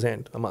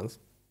 a month?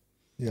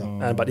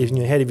 But if in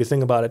your head, if you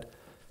think about it,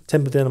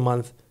 10% a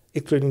month,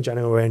 including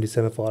January and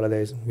December for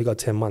holidays, we got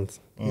 10 months.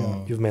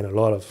 You've made a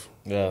lot of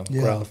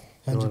growth.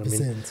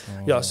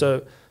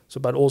 100%. So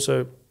but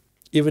also,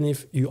 even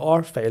if you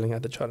are failing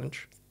at the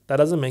challenge, that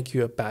doesn't make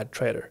you a bad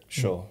trader.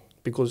 Sure.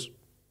 Because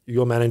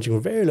you're managing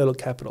very little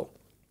capital.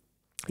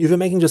 If you're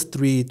making just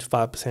 3 to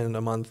 5%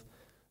 a month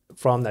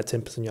from that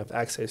 10% you have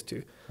access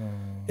to,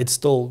 it's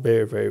still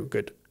very, very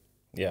good.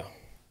 Yeah.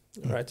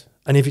 Right?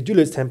 And if you do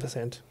lose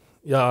 10%,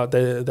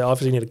 they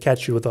obviously need to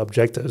catch you with the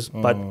objectives.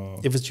 But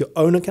if it's your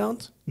own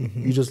account,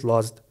 you just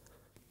lost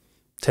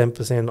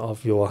 10%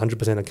 of your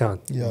 100%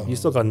 account. You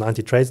still got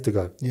 90 trades to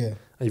go. And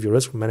if your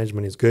risk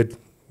management is good,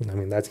 I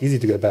mean, that's easy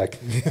to get back.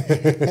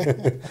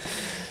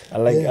 I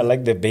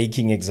like the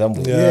baking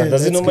example.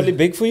 Does it normally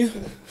bake for you?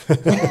 From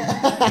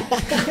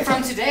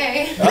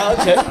today.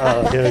 Okay.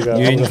 Here we go.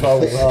 You're in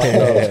trouble.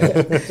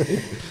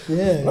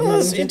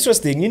 That's Yeah.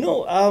 interesting.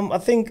 I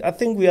think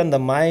we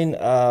undermine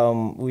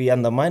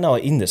our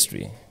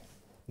industry.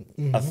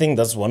 I think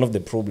that's one of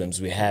the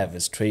problems we have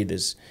as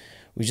traders.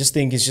 We just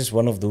think it's just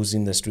one of those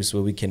industries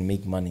where we can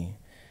make money.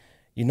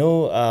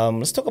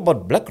 Let's talk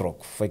about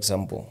BlackRock, for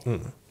example.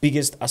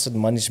 Biggest asset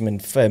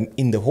management firm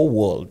in the whole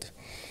world.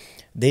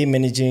 They're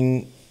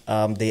managing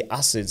their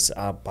assets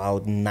are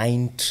about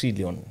 $9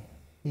 trillion.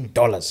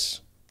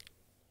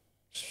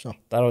 Sure.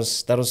 That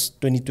was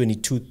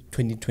 2022,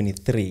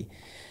 2023.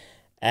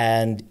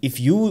 And if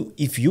you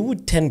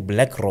would turn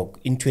BlackRock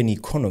into an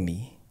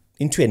economy,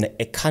 into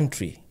a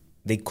country,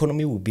 the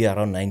economy will be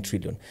around 9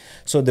 trillion.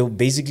 So they will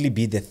basically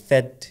be the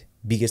third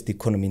biggest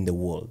economy in the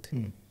world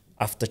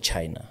after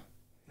China.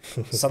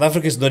 South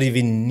Africa is not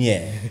even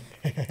near.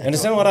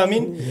 Understand what I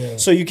mean?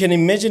 So you can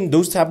imagine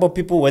those type of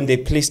people when they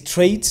place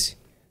trades,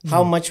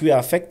 how much we are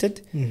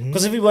affected.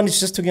 Because everyone is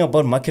just talking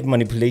about market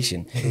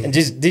manipulation. And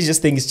they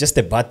just think it's just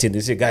a button.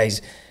 They say,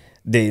 guys,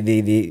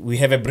 we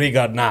have a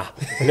brigade now.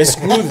 Let's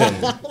screw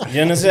them.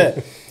 You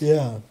understand?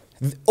 Yeah.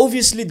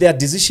 Obviously, their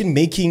decision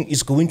making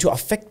is going to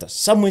affect us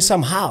some way,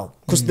 somehow.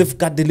 Because they've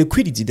got the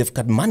liquidity, they've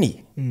got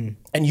money.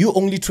 And you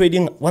only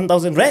trading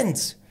 1,000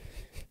 rands.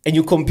 And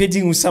you're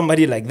competing with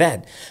somebody like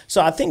that.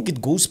 So I think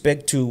it goes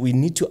back to we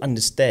need to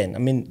understand. I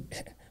mean,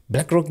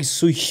 BlackRock is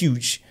so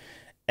huge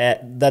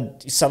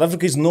that South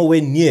Africa is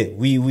nowhere near.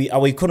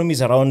 Our economy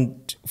is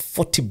around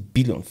 40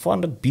 billion,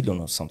 400 billion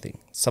or something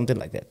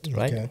like that,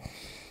 right? Okay.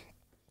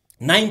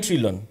 9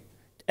 trillion.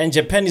 And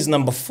Japan is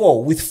number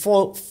 4 with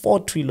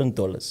 $4 trillion.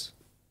 So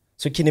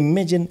you can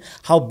imagine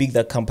how big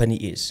that company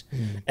is.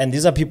 And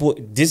these are people,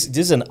 this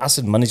is an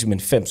asset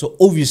management firm. So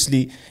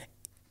obviously,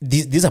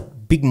 these are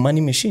big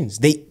money machines.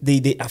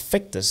 They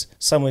affect us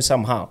some way,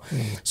 somehow.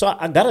 So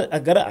I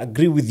gotta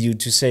agree with you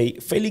to say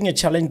failing a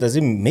challenge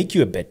doesn't make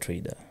you a bad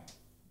trader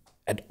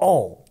at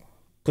all.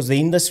 Because the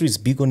industry is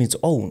big on its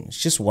own.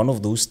 It's just one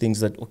of those things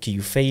that, okay,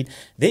 you fail.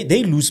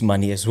 They lose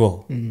money as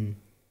well.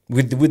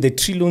 With the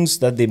trillions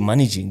that they're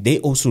managing, they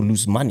also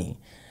lose money.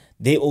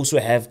 they also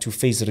have to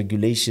face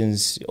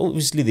regulations.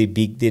 Obviously, they're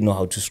big, they know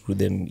how to screw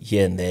them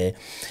here and there.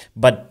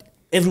 But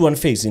everyone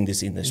faces in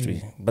this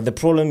industry. But the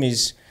problem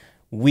is,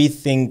 we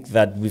think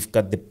that we've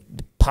got the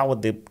power,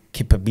 the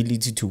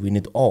capability to win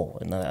it all.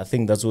 And I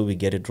think that's where we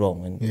get it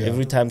wrong. And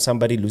every time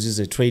somebody loses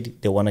a trade,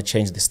 they want to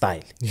change the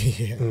style.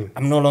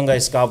 I'm no longer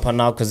a scalper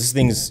now because this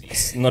thing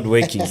is not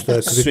working.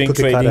 Swing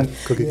trading.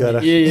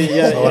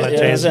 I want to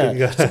change.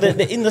 So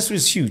the industry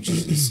is huge.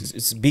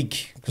 It's big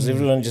because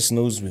everyone just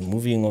knows we're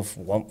moving off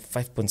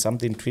 5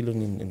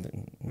 trillion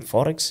in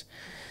Forex.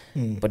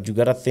 But you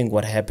got to think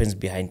what happens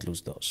behind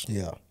closed doors.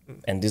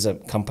 And these are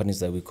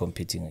companies that we're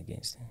competing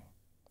against.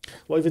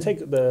 Well, if you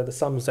take the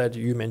sums that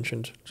you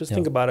mentioned, just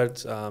think about it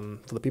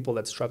for the people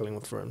that's struggling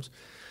with firms.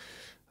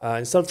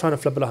 Instead of trying to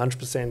flip it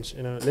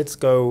 100%, let's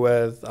go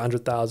with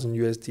 100,000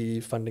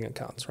 USD funding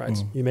accounts, right?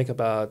 You make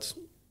about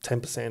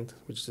 10%,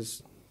 which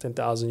is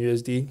 10,000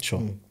 USD.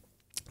 Sure.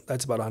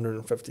 That's about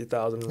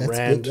 150,000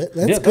 rand.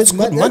 That's good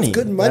money. That's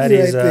good money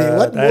right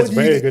there. That's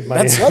very good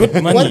money. That's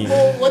good money.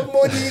 What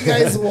more do you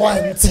guys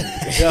want?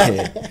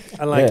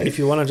 And if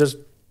you want to just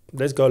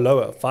let's go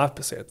lower,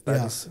 5%.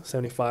 That's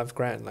 75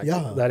 grand.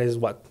 That is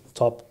what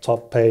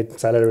top paid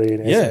salary in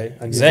SA.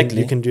 And exactly.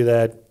 You can do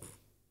that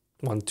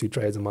 1-2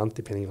 trades a month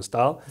depending on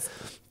style.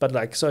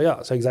 But so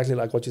exactly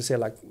like what you said,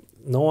 like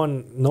no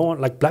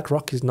one like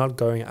BlackRock is not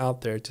going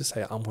out there to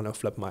say I'm gonna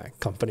flip my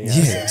company in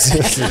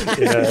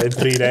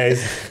 3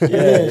 days.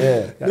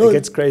 It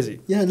gets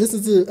crazy.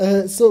 Listen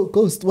to so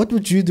Ghost, what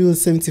would you do with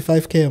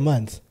 75k a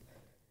month?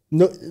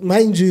 No,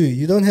 mind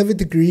you don't have a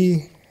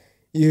degree.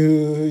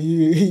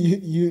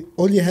 You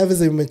all you have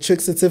is a matric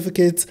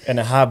certificate and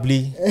a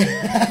Habli.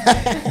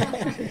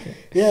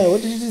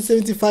 What did you do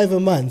 75 a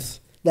month?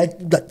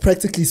 Like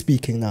practically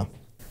speaking now.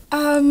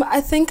 I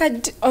think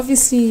I'd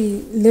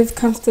obviously live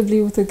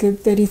comfortably with a good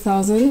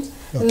 30,000,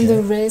 and then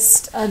the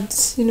rest I'd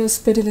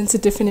split it into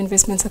different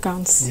investment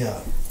accounts.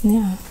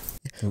 Yeah.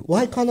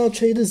 Why can't our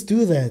traders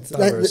do that?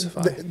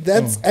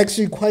 That's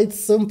actually quite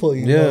simple.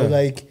 You know,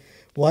 like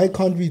why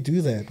can't we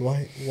do that?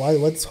 Why?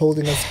 What's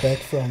holding us back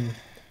from?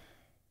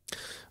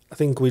 I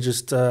think we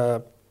just,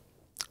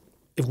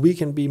 if we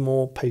can be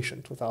more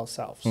patient with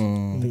ourselves,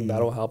 I think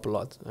that'll help a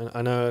lot. And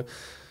I know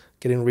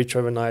getting rich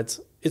overnight,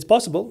 it's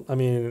possible. I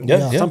mean,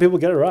 some people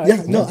get it right.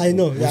 I know. I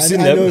know a few.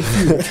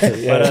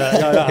 But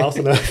I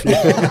also know a few.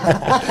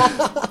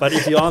 But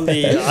if you're on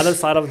the other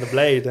side of the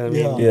blade, I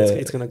mean,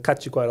 it's going to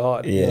cut you quite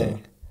hard.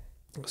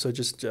 So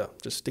just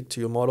stick to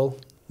your model.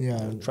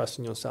 And trust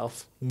in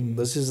yourself.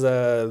 This is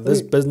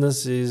this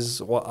business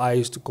is what I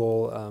used to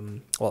call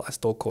I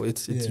still call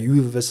it's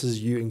you versus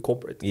you in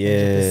corporate.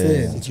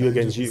 It's you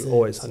against you,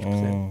 always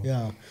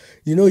 100%.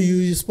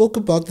 You spoke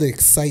about the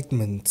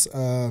excitement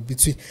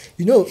between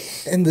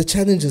and the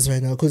challenges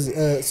right now because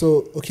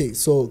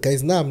so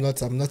guys, now I'm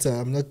not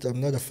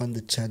a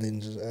funded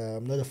challenge.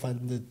 I'm not a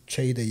funded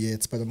trader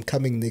yet, but I'm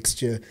coming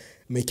next year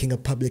making a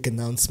public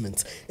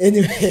announcement.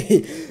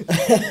 Anyway,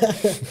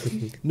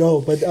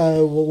 no, but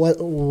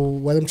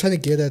what I'm trying to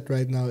get at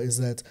right now is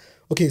that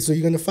so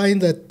you're gonna find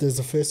that there's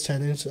a first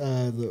challenge.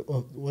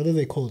 What are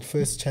they called?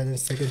 First challenge,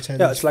 second challenge.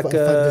 Yeah, it's like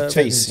a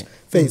phase.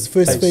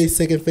 First phase,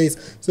 second phase.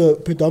 So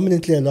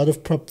predominantly, a lot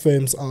of prop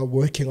firms are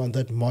working on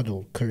that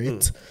model.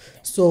 Correct.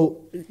 So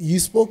you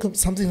spoke of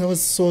something that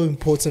was so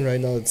important right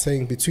now. It's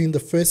saying between the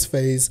first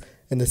phase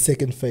and the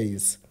second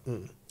phase.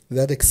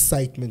 That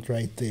excitement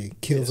right there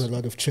kills a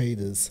lot of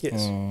traders.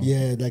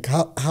 Like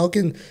how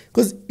can,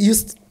 because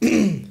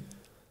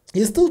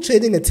you're still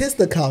trading a test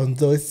account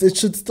though. It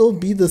should still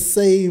be the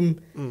same.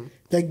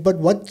 Like, but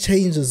what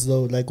changes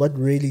though? Like, what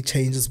really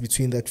changes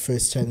between that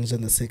first challenge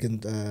and the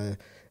second,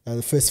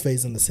 the first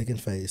phase and the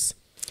second phase?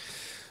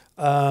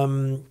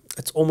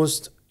 It's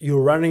almost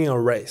you're running a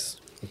race.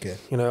 Okay.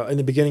 In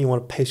the beginning you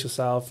want to pace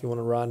yourself, you want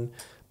to run.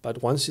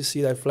 But once you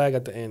see that flag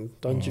at the end,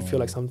 don't you feel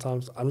like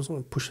sometimes I just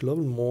want to push a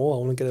little bit more? I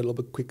want to get it a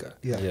little bit quicker.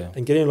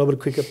 And getting a little bit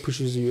quicker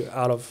pushes you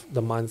out of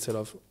the mindset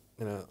of,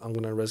 I'm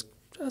going to risk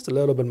just a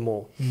little bit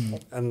more.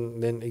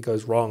 And then it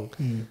goes wrong.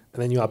 And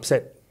then you're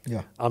upset.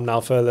 I'm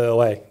now further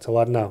away. So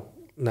what now?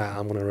 Nah,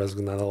 I'm going to risk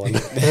another one.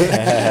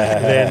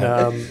 Then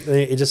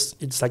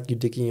it's like you're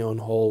digging your own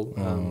hole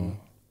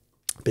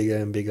bigger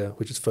and bigger,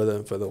 which is further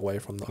and further away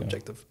from the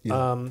objective.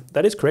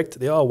 That is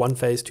correct. There are 1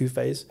 phase, 2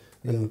 phase.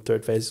 And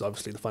third phase is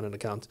obviously the funded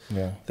account.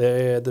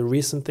 The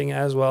recent thing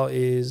as well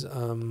is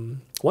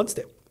 1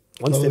 step.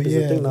 One step is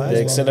the thing now.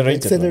 The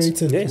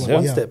accelerated. Yes,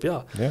 one step,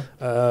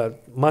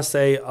 must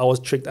say I was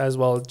tricked as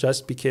well.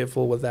 Just be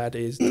careful with that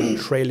is the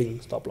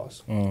trailing stop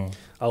loss.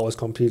 I was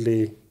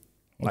completely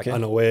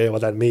unaware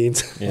what that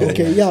means.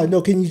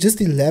 Can you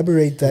just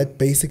elaborate that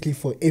basically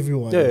for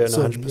everyone?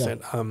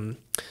 100%.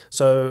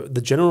 So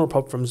the general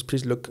prop firms,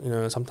 please look,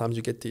 sometimes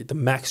you get the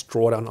max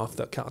drawdown of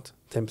the account,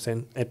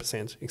 10%,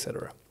 8%,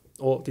 etc.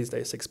 Or these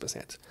days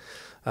 6%.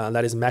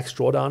 That is max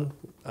drawdown.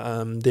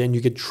 Then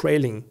you get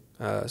trailing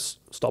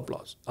stop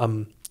loss,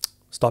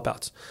 stop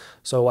outs.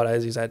 So what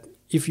is that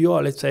if you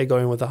are, let's say,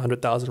 going with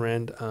 100,000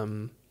 Rand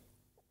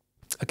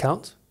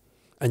account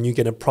and you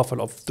get a profit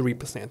of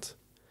 3%.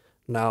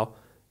 Now,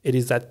 it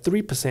is that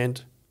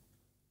 3%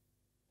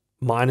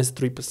 minus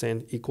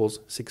 3% equals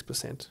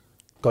 6%,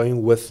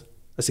 going with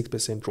a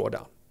 6%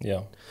 drawdown.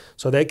 Yeah.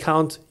 So they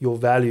count your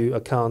value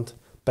account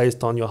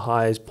based on your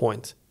highest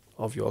point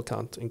of your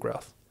account in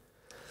graph.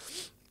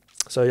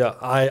 So yeah,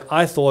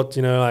 I thought,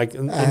 you know, like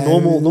in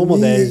normal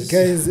days.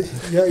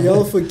 Guys,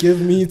 y'all forgive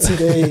me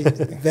today.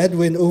 That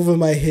went over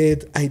my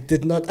head. I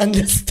did not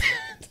understand.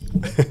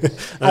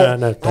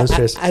 No, don't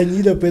stress. I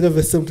need a bit of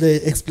a simpler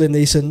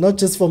explanation, not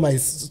just for my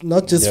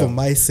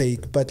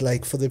sake, but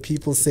like for the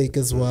people's sake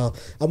as well.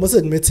 I'm also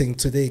admitting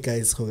today,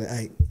 guys,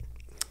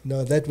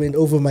 no, that went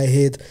over my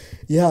head.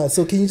 Yeah,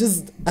 so can you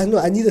just, I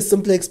need a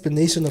simpler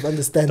explanation of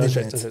understanding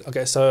that.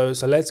 Okay, so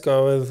let's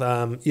go with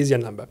easier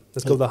number.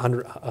 Let's go with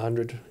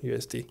 100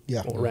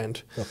 USD or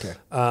Rand. Okay.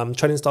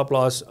 Trading stop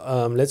loss,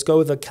 let's go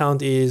with the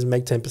count is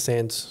make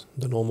 10%,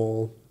 the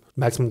normal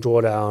maximum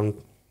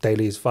drawdown,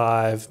 daily is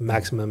 5,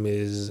 maximum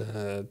is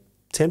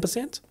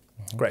 10%.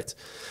 Great.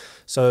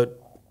 So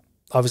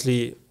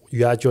obviously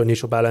you add your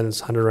initial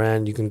balance, 100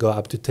 Rand, you can go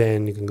up to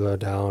 10, you can go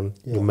down.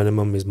 Your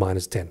minimum is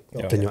minus 10,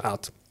 then you're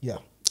out. Yeah.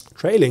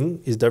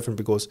 Trailing is different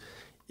because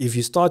if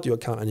you start your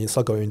account and you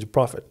start going into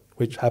profit,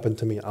 which happened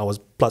to me, I was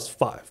plus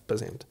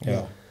 5%.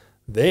 Yeah.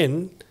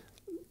 Then,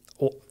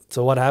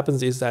 so what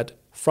happens is that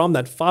from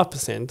that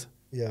 5%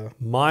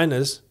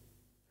 minus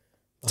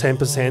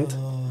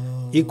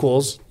 10%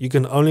 equals, you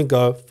can only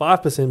go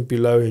 5%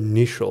 below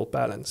initial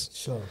balance.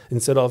 Sure.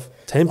 Instead of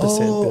 10%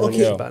 below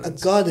initial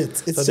balance. I got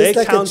it. It's so just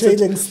like a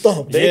trailing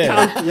stop. They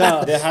count,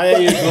 The higher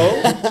you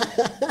go,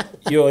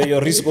 your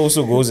risk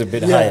also goes a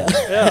bit higher.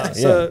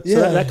 So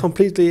that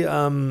completely,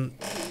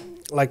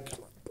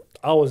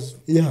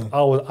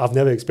 I've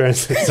never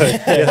experienced it, so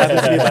it happened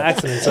to me by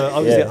accident. So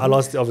obviously I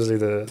lost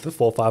the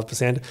 4 or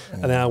 5%,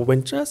 and then I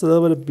went just a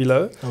little bit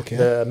below. Okay.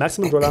 The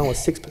maximum drawdown was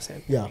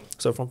 6%. Yeah.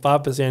 So from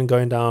 5%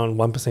 going down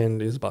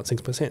 1% is about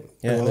 6%.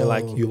 Yeah. And they're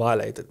like, you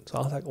violated. So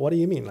I was like, what do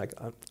you mean? Like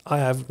I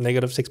have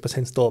negative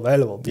 6% still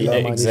available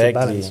below my initial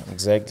balance.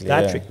 Exactly.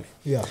 That tricked me.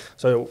 Yeah.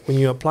 So when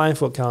you're applying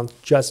for accounts,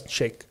 just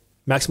check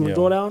maximum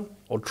drawdown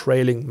or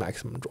trailing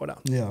maximum drawdown.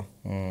 Yeah.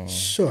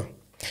 Sure.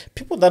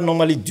 People that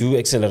normally do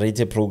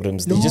accelerated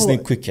programs, they just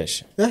need quick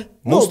cash.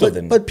 Most of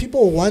them. But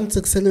people want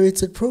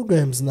accelerated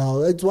programs now.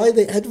 That's why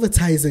they're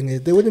advertising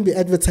it. They wouldn't be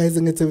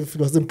advertising it if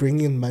it wasn't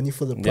bringing in money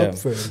for the prop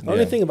firm. The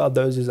only thing about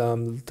those is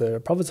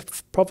the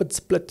profit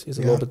split is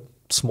a little bit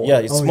small. Yeah,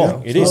 it's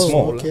small. It is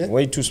small. Okay.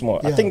 Way too small.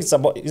 I think it's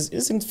about,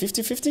 isn't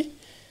 50-50?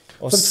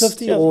 Or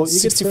 50 or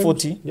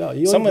 60-40. Yeah,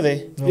 somewhere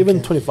there.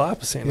 Even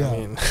 25%. Yeah. I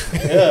mean,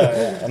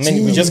 I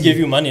mean, we just gave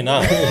you money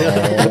now.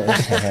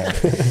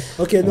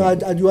 Okay, no,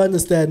 I do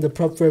understand. The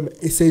prop firm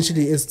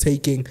essentially is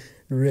taking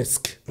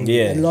risk.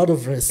 Yeah, a lot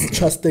of risk,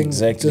 trusting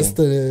just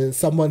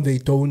someone they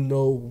don't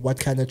know what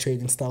kind of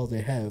trading style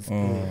they have.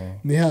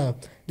 Yeah,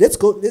 let's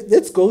go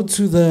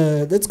to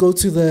the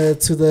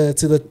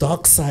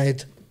dark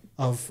side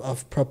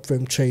of prop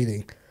firm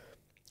trading.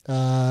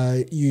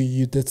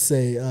 You did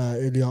say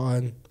earlier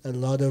on a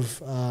lot of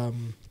how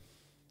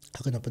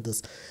can I put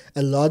this?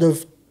 A lot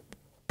of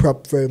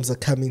prop firms are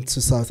coming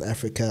to South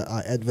Africa,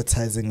 are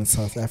advertising in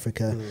South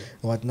Africa and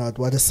whatnot.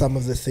 What are some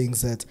of the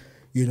things that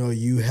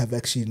you have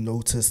actually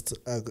noticed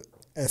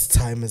as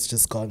time has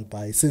just gone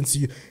by since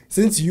you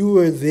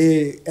were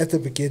there at the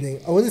beginning?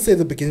 I wouldn't say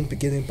the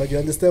beginning, but you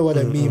understand what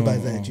I mean by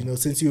that.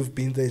 Since you've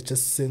been there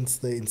just since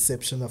the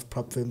inception of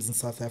prop firms in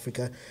South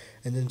Africa,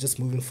 and then just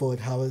moving forward,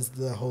 how has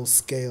the whole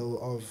scale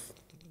of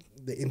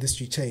the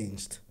industry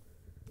changed?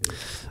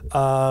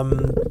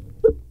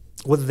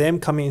 With them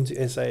coming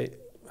into SA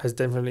has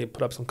definitely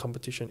put up some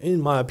competition, in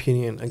my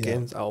opinion,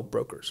 against our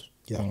brokers.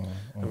 Yeah.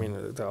 I mean,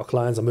 our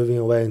clients are moving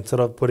away. Instead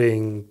of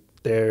putting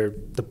their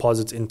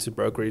deposits into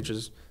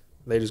brokerages,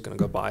 they're just going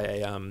to go buy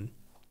a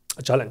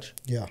challenge.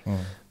 Yeah.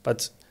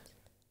 But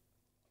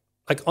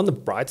like on the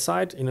bright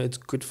side, it's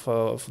good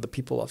for the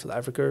people of South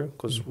Africa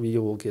because we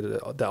will get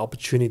the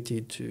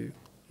opportunity to,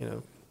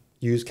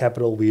 use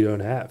capital we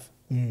don't have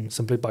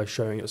simply by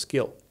showing your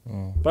skill.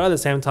 But at the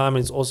same time,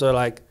 it's also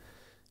like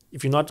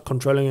if you're not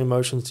controlling your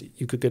emotions,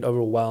 you could get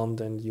overwhelmed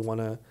and you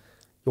want to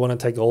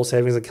take a whole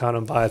savings account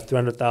and buy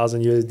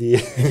 300,000 USD.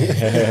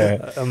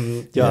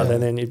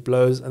 Then it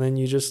blows, and then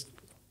you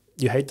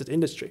hate that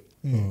industry.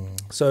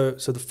 So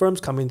the firms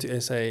coming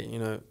to SA,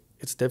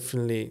 it's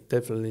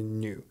definitely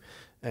new.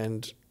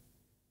 And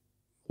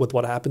with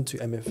what happened to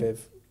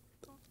MFF,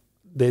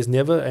 there's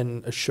never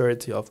a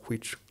surety of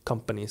which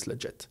company is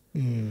legit.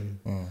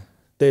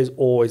 There's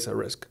always a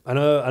risk. I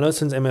know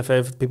since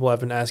MFF, people have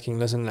been asking,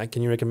 listen, like,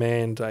 can you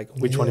recommend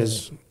which one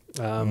is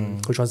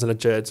which one's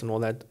legit and all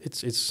that?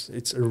 It's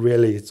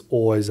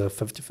always a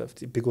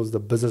 50-50 because the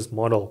business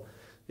model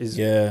is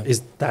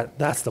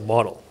that's the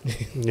model.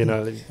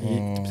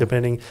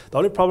 Depending. The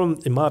only problem,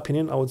 in my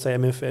opinion, I would say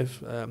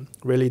MFF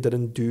really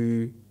didn't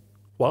do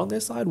well on their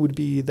side would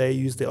be they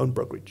used their own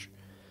brokerage.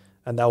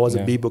 And that was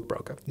a B-book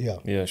broker.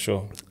 Yeah,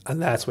 sure.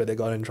 And that's where they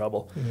got in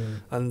trouble.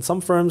 And some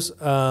firms,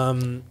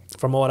 from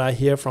what I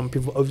hear from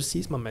people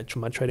overseas, my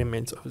trading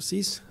mates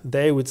overseas,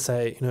 they would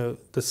say,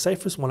 the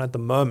safest one at the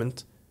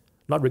moment,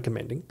 not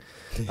recommending,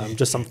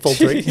 just some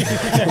filtering.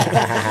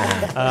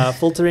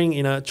 Filtering,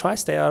 try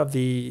stay out of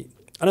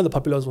I know the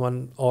popular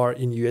one are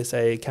in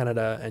USA,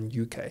 Canada, and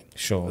UK.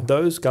 Sure.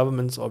 Those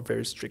governments are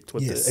very strict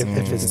with the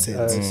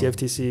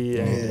CFTC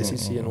and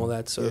SEC and all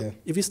that. So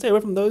if you stay away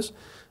from those,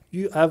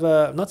 you have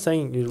I'm not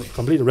saying you're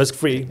completely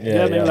risk-free. You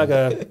have maybe like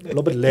a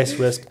little bit less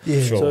risk.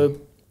 Sure. So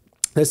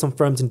there's some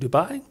firms in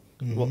Dubai.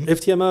 Well,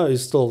 FTMO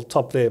is still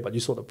top there, but you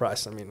saw the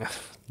price. I mean,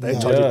 they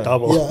charge you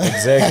double. Yeah.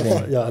 Exactly.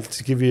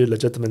 To give you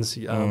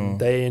legitimacy.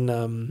 They're in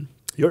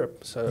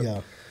Europe,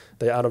 so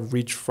they're out of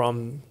reach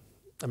from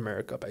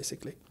America,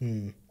 basically.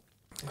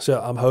 So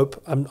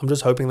I'm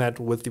just hoping that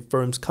with the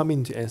firms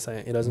coming to SA,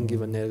 it doesn't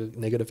give a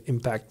negative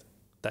impact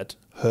that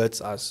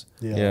hurts us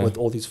with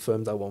all these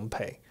firms that won't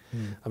pay.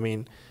 I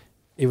mean,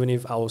 even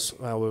if our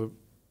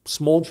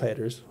small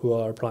traders who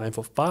are applying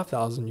for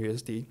 5,000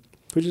 USD,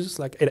 which is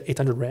like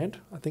 800 Rand,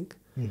 I think.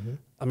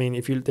 I mean,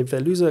 if they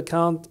lose their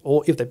account,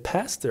 or if they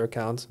pass their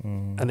account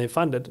and they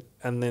fund it,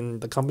 and then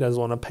the company doesn't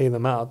want to pay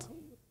them out,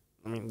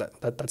 I mean,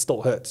 that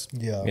still hurts.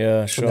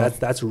 Yeah, sure. And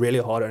that's really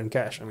hard to earn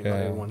cash. I mean, not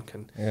everyone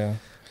can.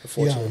 The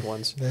fortunate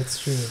ones. That's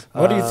true.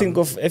 What do you think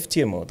of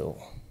FTMO though?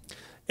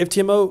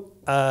 FTMO,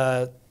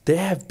 they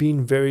have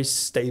been very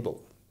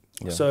stable.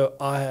 So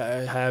I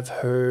have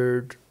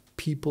heard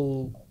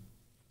people,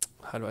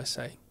 how do I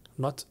say?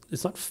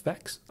 It's not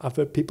facts. I've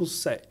heard people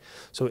say.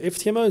 So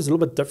FTMO is a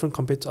little bit different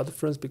compared to other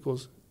firms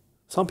because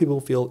some people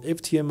feel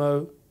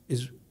FTMO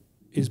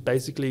is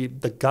basically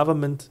the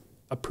government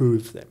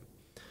approves them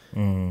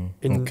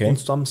in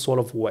some sort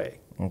of way.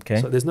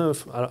 Okay. So there's no,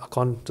 I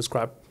can't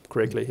describe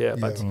correctly here,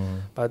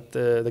 but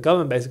the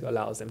government basically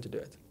allows them to do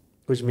it,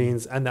 which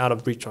means, and out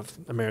of reach of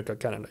America,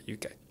 Canada,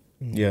 UK.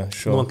 Yeah,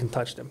 sure. No one can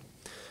touch them.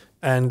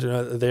 And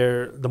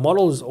the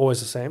model is always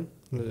the same.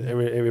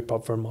 Every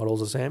prop firm model is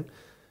the same.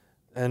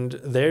 And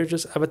they're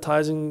just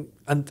advertising.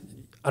 And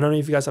I don't know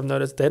if you guys have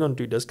noticed, they don't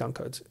do discount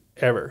codes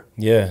ever.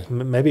 Yeah.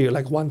 Maybe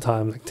like one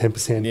time, like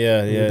 10%.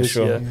 Yeah,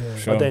 sure.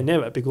 But they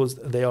never, because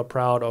they are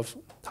proud of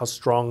how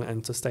strong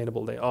and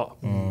sustainable they are.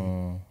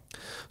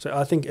 So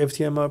I think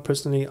FTMO,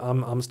 personally,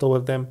 I'm still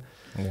with them.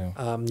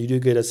 You do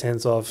get a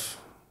sense of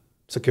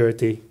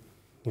security.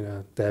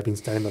 They have been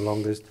staying the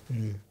longest.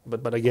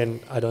 But again,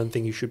 I don't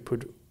think you should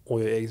put all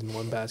your eggs in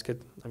one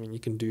basket. I mean, you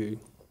can do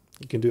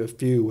a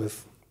few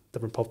with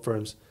different pop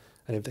firms,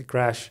 and if they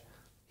crash,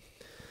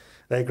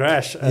 they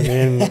crash. And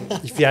then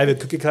if you have a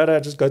cookie cutter,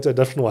 just go to a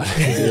different one.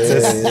 It's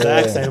the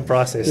exact same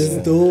process.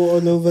 There's dough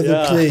all over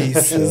the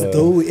place. There's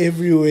dough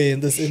everywhere in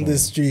this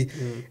industry.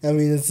 I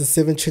mean, it's a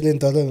 $7 trillion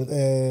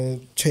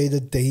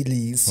traded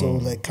daily. So,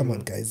 come on,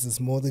 guys. There's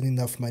more than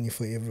enough money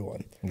for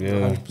everyone.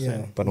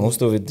 But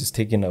most of it is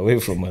taken away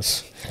from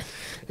us.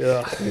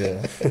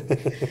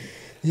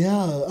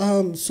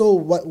 So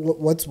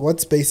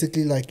what's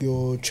basically like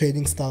your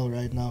trading style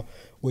right now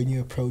when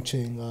you're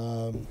approaching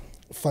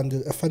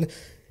funded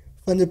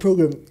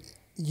program?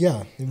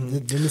 Let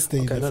me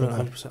stay there for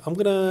now.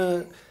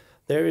 100%.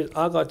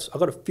 I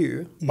got a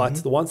few, but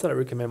the ones that I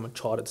recommend my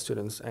chartered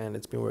students, and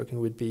it's been working,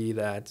 would be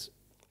that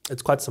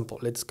it's quite simple.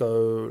 Let's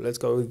go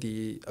with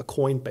a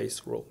coin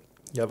based rule.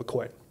 You have a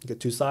coin, you get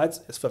two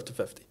sides, it's 50-50.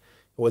 You're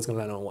always gonna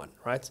land on one,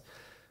 right?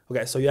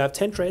 Okay, so you have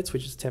 10 trades,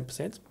 which is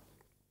 10%.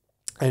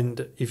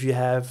 And if you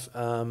have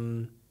a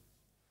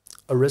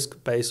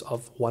risk base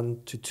of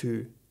 1 to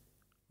 2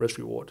 risk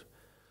reward,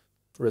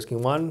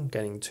 risking 1,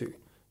 gaining 2,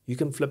 you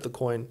can flip the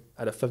coin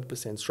at a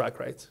 50% strike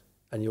rate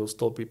and you'll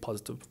still be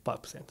positive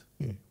 5%.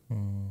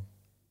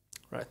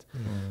 Right?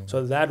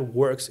 So that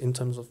works in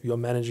terms of you're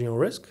managing your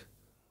risk.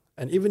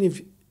 And even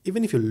if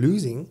you're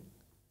losing,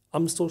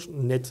 I'm still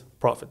net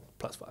profit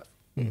plus 5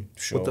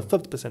 with the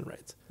 50%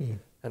 rate.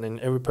 And then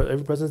every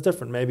person is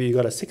different. Maybe you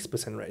got a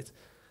 6% rate.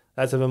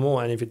 That's even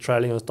more. And if you're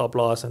trailing on stop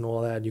loss and all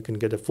that, you can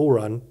get a full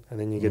run and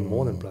then you get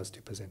more than plus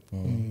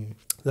 2%.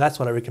 That's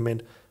what I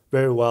recommend.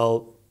 Very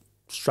well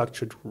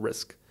structured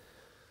risk.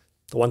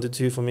 The 1 to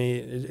 2 for me,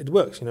 it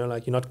works.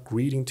 Like you're not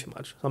greeding too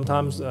much.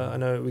 Sometimes I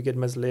know we get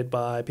misled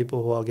by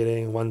people who are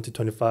getting 1 to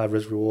 25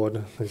 risk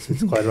reward.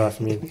 It's quite rough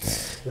for me.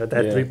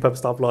 That 3 pip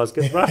stop loss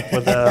gets rough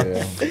with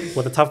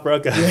a tough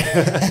broker.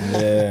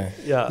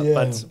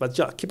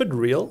 But keep it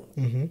real.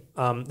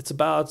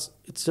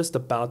 It's just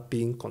about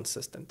being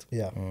consistent.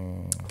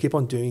 Keep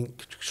on doing.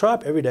 Show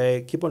up every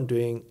day. Keep on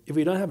doing. If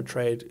you don't have a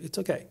trade, it's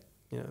okay.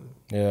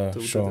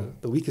 The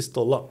week is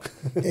still long.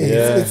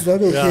 It's not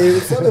okay.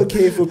 It's not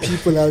okay for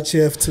people out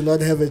here to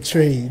not have a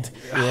trade.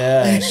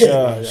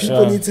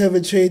 People need to have a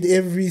trade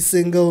every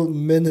single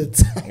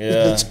minute. I'm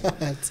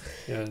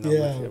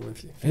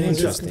with you. Very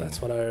interesting.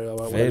 That's what I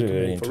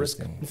very for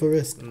risk. For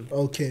risk.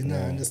 Okay,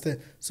 I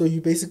understand. So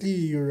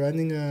you're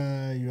running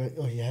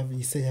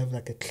you say you have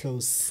like a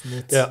close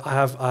knit. Yeah, I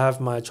have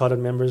my chartered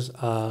members.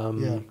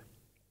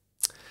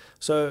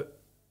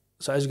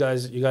 So as you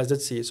guys did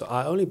see, so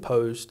I only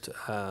post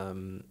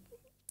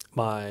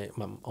my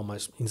on my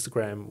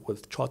Instagram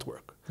with chart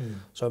work.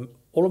 So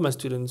all of my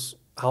students,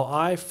 how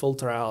I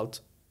filter out,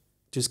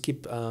 just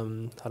keep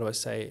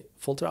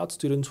filter out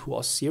students who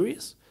are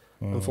serious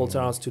and filter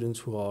out students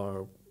who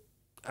are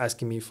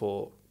asking me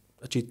for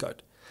a cheat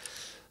code.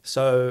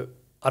 So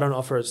I don't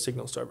offer a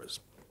signal service.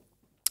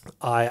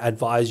 I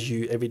advise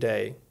you every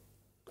day.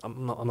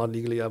 I'm not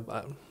legally a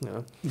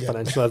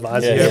financial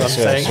advisor here.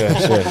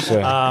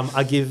 Sure.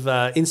 I give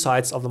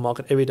insights of the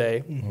market every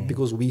day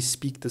because we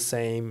speak the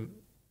same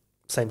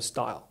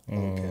style,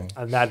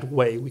 and that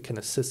way we can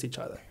assist each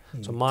other.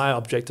 So my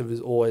objective is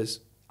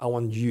always, I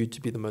want you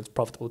to be the most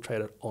profitable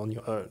trader on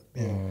your own.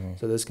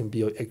 So this can be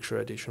your extra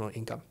additional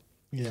income.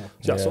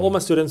 So all my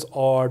students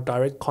are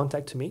direct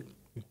contact to me,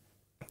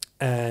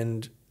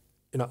 and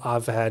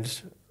I've had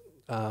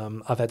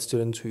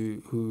students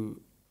who,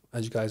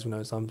 as you guys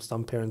know,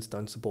 some parents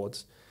don't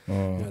support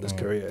this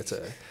career. It's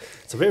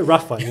a very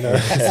rough one,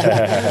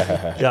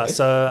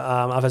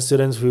 So I've had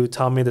students who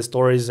tell me the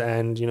stories,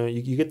 and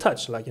you get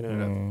touched, like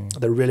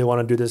they really want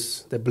to do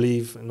this, they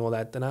believe and all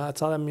that. Then I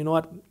tell them, you know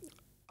what,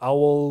 I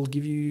will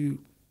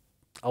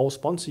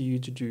sponsor you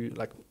to do,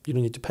 like, you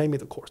don't need to pay me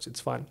the course,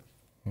 it's fine.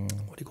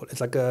 What do you call it?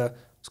 It's like a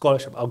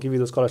scholarship. I'll give you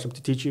the scholarship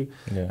to teach you,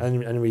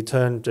 and in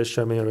return, just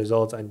show me your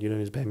results, and you don't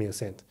need to pay me a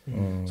cent.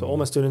 So all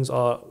my students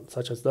are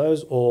such as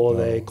those, or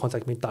they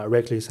contact me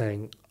directly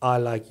saying, I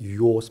like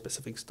your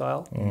specific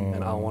style,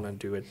 and I want to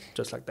do it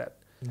just like that.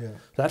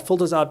 That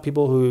filters out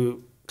people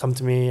who come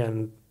to me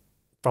and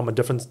from a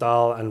different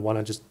style and want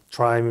to just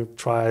try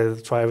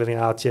everything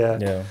out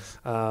here.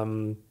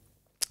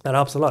 That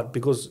helps a lot,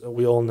 because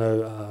we all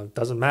know it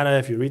doesn't matter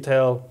if you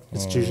retail,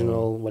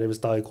 institutional, whatever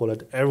style you call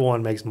it,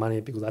 everyone makes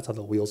money because that's how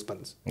the wheel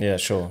spins.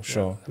 Sure.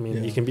 I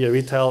mean, you can be a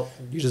retail,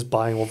 you're just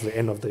buying off the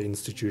end of the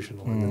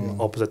institutional in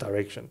the opposite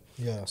direction.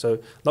 So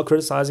not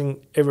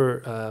criticizing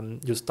ever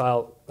your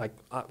style, like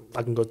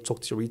I can go talk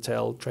to your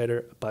retail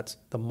trader, but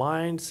the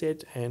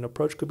mindset and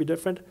approach could be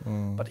different,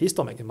 but he's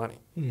still making money.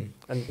 And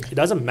it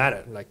doesn't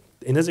matter, like,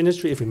 in this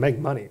industry, if we make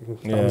money,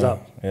 thumbs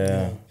up.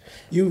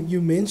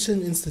 You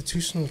mentioned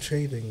institutional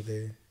trading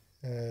there.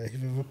 Have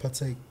you ever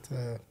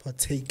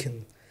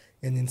partaken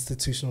in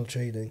institutional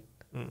trading?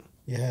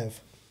 You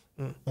have.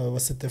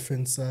 What's the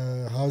difference?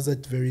 How is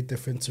that very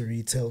different to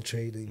retail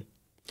trading?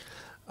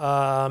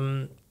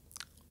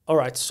 All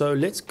right, so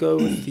let's go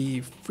with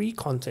the free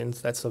content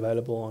that's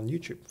available on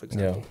YouTube, for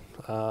example.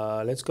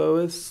 Let's go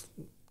with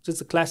just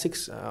the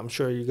classics. I'm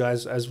sure you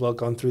guys as well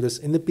gone through this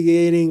in the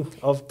beginning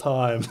of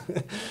time.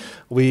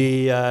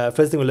 We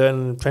first thing we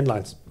learn trend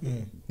lines.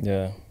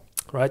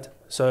 Right.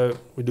 So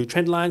we do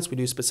trend lines. We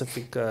do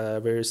specific,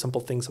 very simple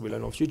things that we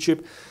learn off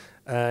YouTube.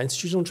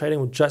 Institutional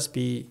trading would just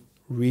be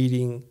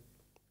reading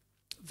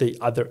the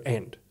other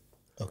end.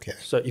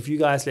 So if you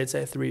guys, let's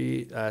say,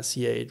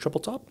 see a triple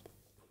top,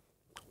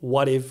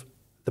 what if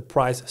the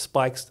price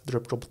spikes, the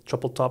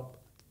triple top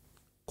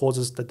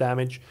causes the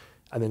damage,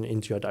 and then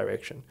into your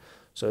direction?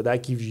 So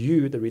that gives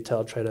you, the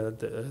retail trader,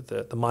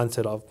 the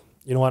mindset of,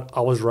 you know what,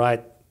 I was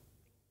right,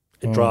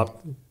 it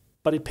dropped,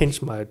 but it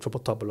pinched my triple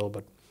top a little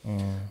bit.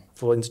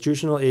 For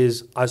institutional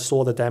is, I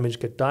saw the damage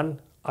get done,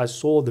 I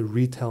saw the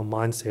retail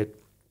mindset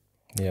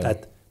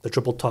that the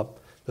triple top,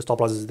 the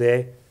stop loss is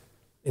there.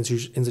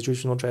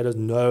 Institutional traders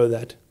know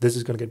that this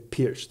is going to get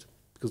pierced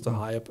because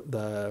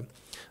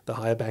the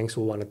higher banks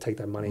will want to take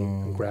that money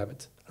and grab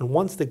it. And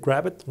once they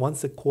grab it,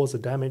 once they cause the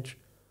damage,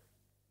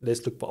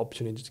 let's look for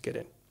opportunities to get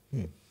in.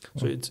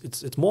 So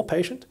it's more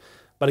patient,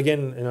 but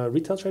again,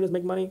 retail traders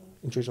make money,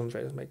 institutional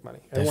traders make money.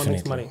 Everyone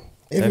makes money.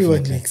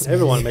 Everyone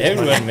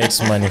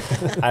makes money.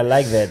 I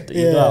like that.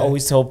 I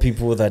always tell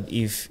people that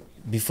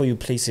before you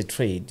place a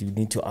trade, you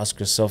need to ask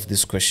yourself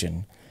this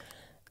question: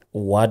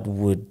 what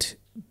would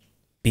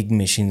big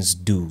machines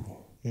do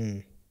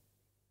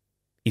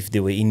if they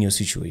were in your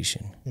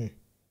situation?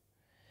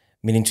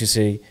 Meaning to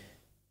say,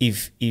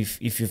 if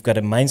you've got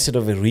a mindset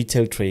of a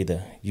retail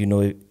trader,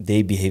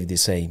 they behave the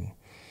same.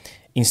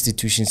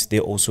 Institutions, they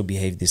also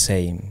behave the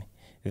same.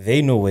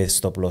 They know where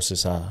stop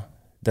losses are.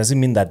 Doesn't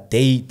mean that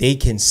they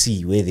can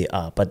see where they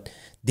are, but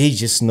they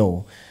just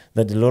know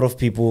that a lot of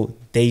people,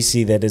 they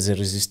see that as a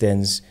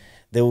resistance.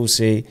 They will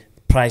say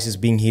price is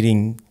being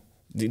hitting,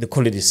 they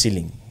call it a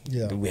ceiling.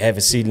 We have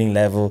a ceiling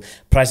level,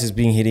 price is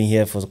being hitting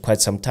here for quite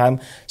some time.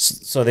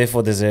 So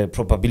therefore there's a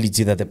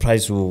probability that the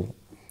price will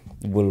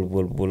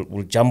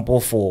jump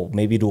off, or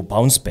maybe it will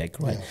bounce back,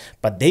 right?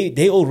 But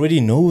they already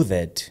know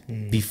that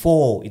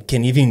before it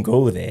can even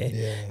go there.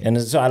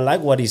 And so I like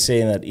what he's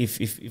saying, that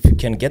if you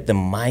can get the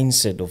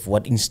mindset of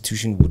what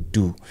institution would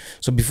do.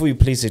 So before you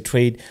place a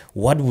trade,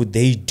 what would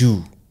they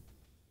do?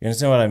 You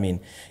understand what I mean?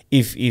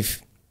 If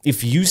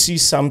you see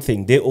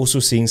something, they're also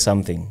seeing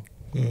something.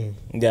 And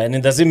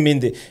it doesn't mean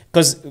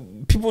because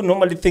people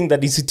normally think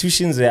that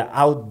institutions are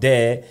out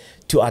there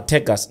to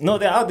attack us. No,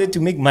 they're out there to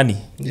make money.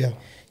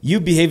 You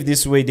behave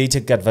this way, they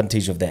take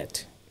advantage of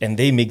that, and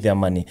they make their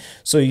money.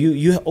 So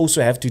you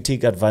also have to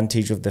take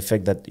advantage of the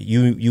fact that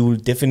you will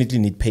definitely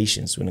need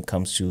patience when it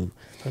comes to,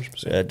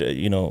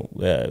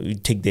 you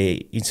take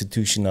the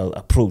institutional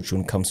approach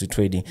when it comes to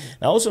trading.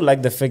 I also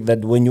like the fact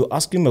that when you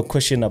ask him a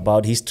question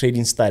about his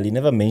trading style, he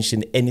never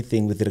mentioned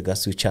anything with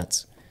regards to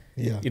charts.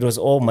 Yeah. It was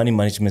all money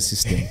management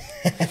system.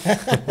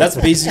 That's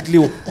basically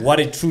what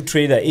a true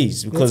trader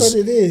is. Because that's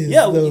what it is.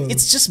 yeah, though.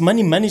 it's just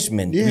money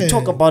management. Yeah. We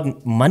talk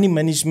about money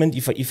management.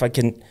 If I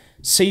can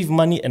save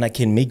money and I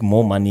can make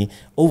more money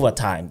over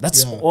time,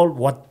 that's all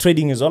what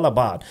trading is all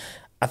about.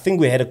 I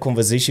think we had a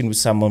conversation with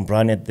someone,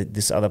 Brian, at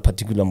this other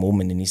particular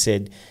moment, and he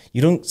said,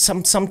 "You don't.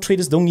 Some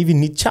traders don't even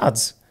need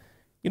charts.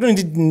 You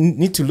don't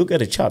need to look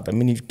at a chart. I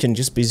mean, you can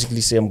just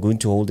basically say, I'm going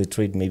to hold a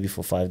trade maybe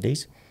for 5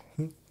 days,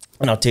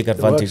 and I'll take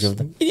advantage of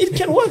them. It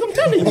can work. I'm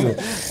telling you.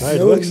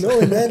 No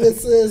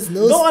analysis,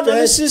 no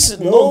analysis,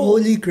 no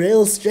holy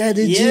grail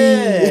strategy.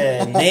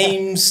 Yeah,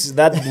 names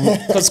that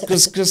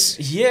because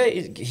here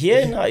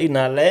in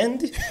our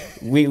land,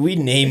 we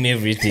name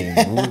everything.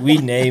 we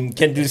name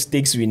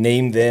candlesticks. We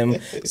name them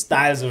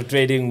styles of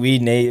trading. We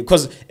name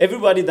because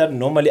everybody that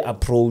normally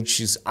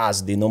approaches us,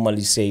 they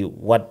normally say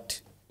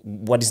what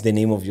is the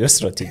name of your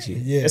strategy?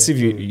 Yeah. As if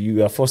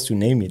you are forced to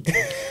name it.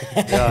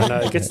 Yeah,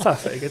 no, it gets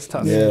tough. It gets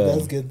tough. Yeah, Yeah.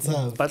 that's good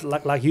tough. But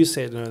like you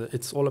said,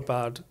 it's all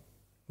about.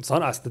 It's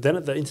not us.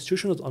 The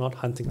institutions are not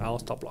hunting our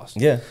stop loss.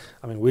 Yeah.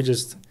 I mean, we're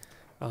just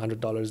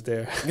 $100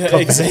 there. Yeah,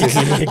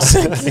 exactly.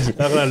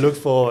 They're gonna look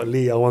for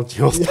Lee. I want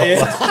your stop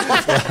loss.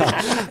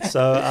 Yeah.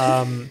 So,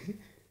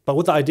 but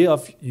with the idea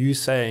of you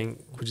saying,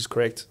 which is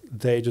correct,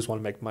 they just want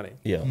to make money.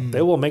 Yeah.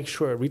 They will make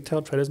sure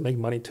retail traders make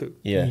money too.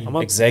 Yeah. I'm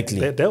not- Exactly.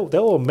 They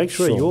will make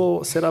sure Sure.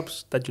 your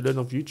setups that you learn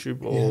on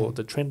YouTube or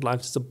the trend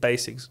lines, just the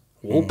basics,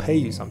 will pay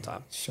you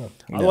sometime. Sure.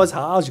 Otherwise,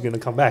 how else are you going to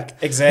come back?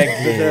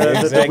 Exactly.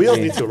 The wheels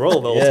need to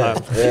roll the whole yeah.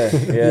 time.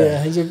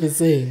 Yeah.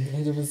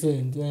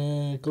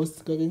 100%.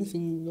 Ghost, got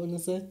anything you want to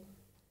say?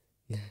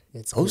 Yeah,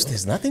 it's Ghost,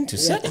 there's nothing to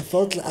say.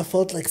 I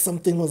felt like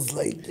something was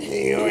like.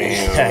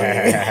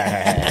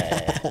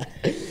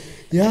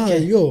 Yeah,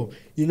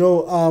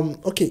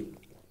 okay.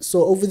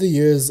 So over the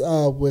years,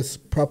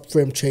 with prop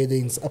firm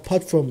tradings,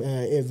 apart from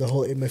the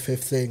whole MFF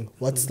thing,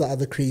 what's the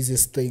other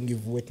craziest thing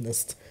you've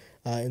witnessed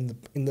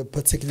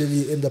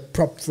particularly in the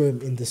prop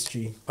firm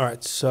industry? All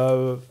right,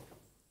 so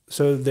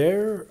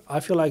I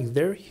feel like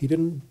their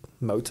hidden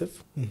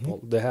motive. Well,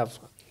 they have,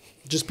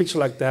 just picture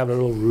like they have a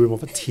little room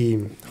of a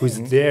team who's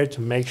there to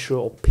make sure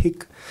or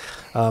pick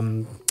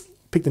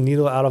the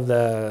needle out of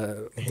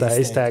the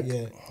haystack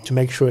to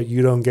make sure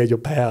you don't get your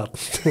payout.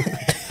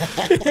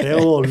 They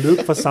will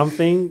look for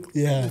something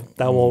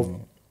that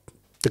will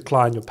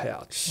decline your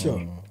payout.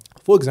 Sure.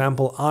 For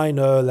example, I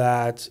know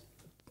that.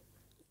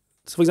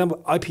 So, for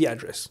example, IP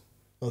address.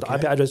 Okay. The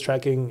IP address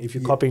tracking, if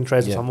you're copying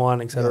trades with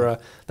someone, etc.,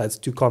 that's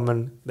too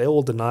common. They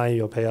all deny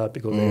your payout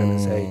because they're going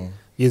to say,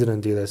 you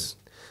didn't do this.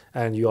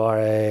 And you are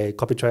a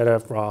copy trader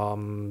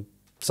from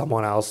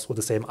someone else with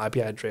the same IP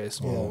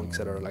address or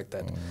etc. like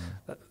that.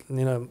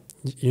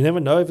 You never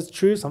know if it's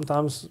true.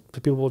 Sometimes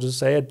people will just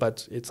say it,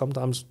 but it's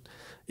sometimes,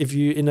 if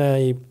you're in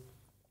a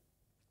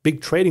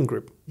big trading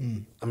group,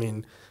 I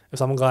mean, if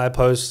some guy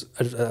posts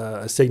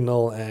a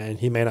signal and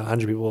he made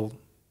 100 people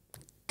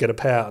get a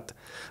payout,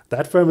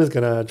 that firm is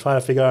gonna try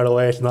to figure out a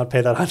way to not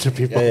pay that 100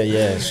 people.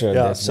 Yeah, sure.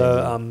 Yeah,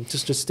 so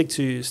just stick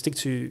to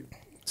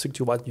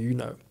what you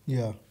know.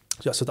 Yeah.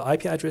 Yeah, so the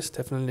IP address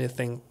definitely a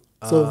thing.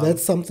 So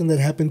that's something that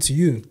happened to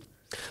you.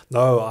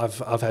 No,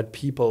 I've had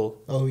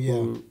people. Oh yeah.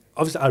 Who,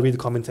 obviously, I read the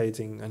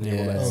commentating and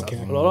all that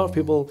stuff. A lot of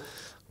people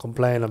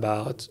complain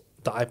about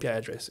the IP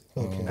address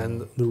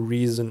and the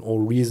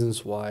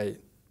reasons why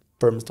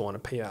firms don't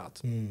want to pay out.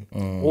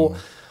 Or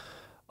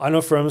I know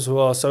firms who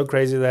are so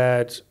crazy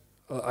that,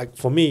 like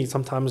for me,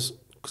 sometimes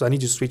because I need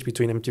to switch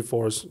between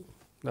MT4s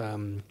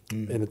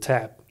in a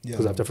tab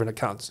because I have different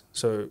accounts.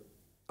 So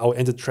I'll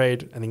enter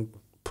trade and then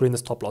put in the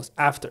stop loss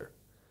after,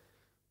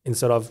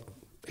 instead of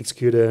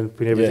execute it,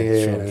 put everything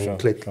in and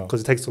click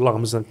because it takes too long.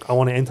 I'm just like, I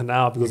want to enter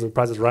now because the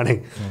price is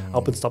running.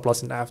 I'll put stop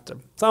loss in after.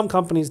 Some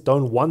companies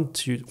don't want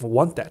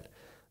that.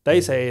 They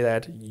say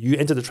that you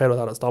enter the trade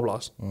without a stop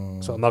loss,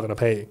 so I'm not going to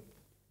pay you.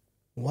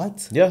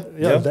 What? Yeah.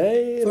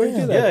 They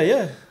do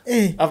that.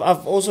 Yeah.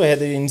 I've also had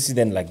an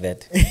incident like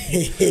that.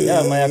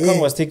 My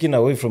account was taken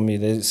away from me.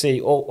 They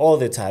say all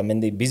the time,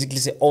 and they basically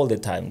say all the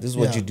time, this is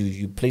what you do.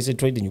 You place a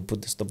trade and you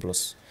put the stop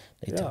loss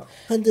later.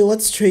 And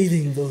what's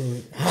trading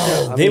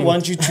though? They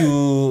want you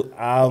to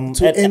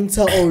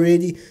enter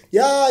already.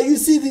 Yeah, you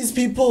see these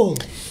people.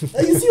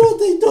 You see what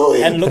they're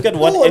doing. And look at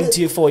what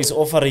MT4 is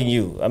offering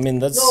you. I mean,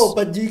 that's... No,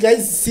 but do you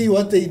guys see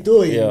what they're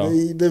doing?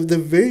 Yeah. The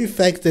very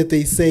fact that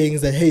they're saying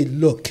is that, hey,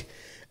 look,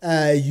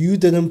 you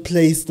didn't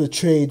place the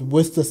trade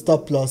with the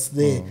stop loss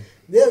there.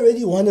 They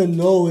already want to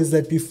know is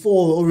that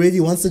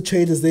once the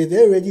trade is there,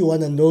 they already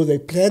want to know, they're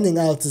planning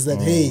out is that,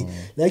 hey,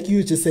 like you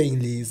were just saying,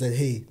 Lee, is that,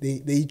 hey,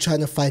 they trying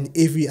to find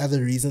every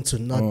other reason to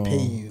not pay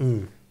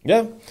you.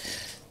 Yeah.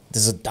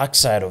 There's a dark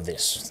side of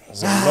this.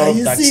 There's a lot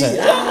of dark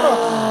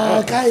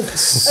side.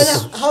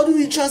 Guys, and how do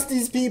we trust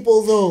these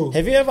people though?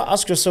 Have you ever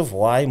asked yourself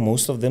why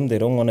most of them, they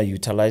don't want to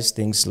utilize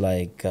things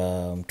like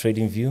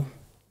TradingView,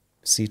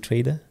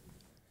 C-Trader?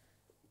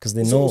 Because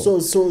they know.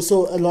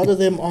 So a lot of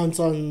them aren't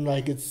on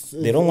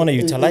they don't want to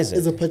utilize it.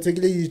 Is it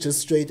particularly just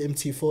straight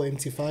MT4,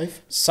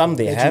 MT5? Some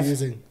they have.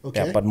 Using?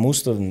 Okay. Yeah, but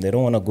most of them, they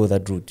don't want to go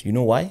that route. You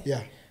know why?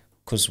 Yeah.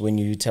 because when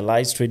you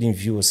utilize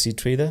TradingView or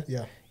CTrader,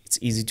 Yeah. it's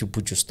easy to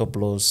put your stop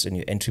loss and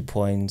your entry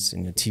points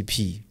and your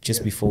TP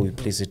just before you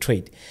place a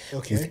trade.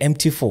 Okay. With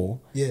MT4,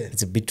 Yeah.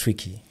 it's a bit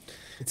tricky.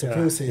 It's a You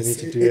process. need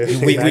to do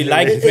it. We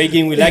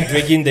like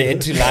dragging the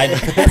entry line.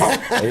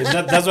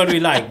 That's what we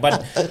like.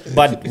 But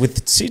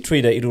with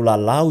CTrader, it will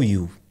allow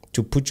you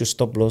to put your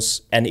stop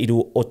loss and it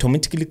will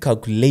automatically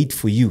calculate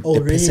for you Oh,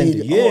 the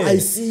percentage. really? Yeah. Oh, I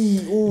see.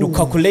 Ooh. It will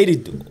calculate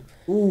it.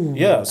 Ooh,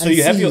 Yeah, so I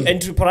you have your see.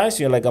 entry price.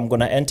 You're like, I'm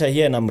gonna enter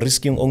here, and I'm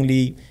risking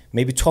only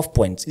maybe 12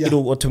 points. Yeah. It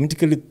will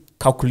automatically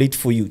calculate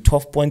for you.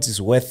 12 points is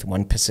worth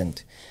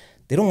 1%.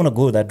 They don't want to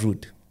go that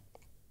route.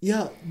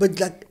 Yeah, but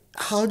like,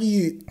 how do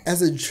you,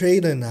 as a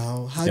trader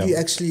now, how do Yeah. you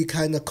actually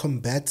kind of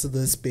combat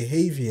this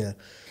behavior?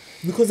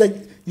 Because like,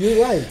 you're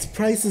right,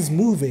 price is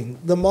moving,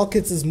 the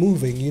market is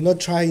moving. You're not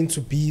trying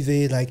to be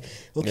there like,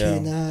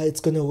 okay, Yeah. it's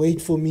gonna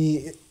wait for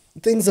me.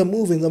 Things are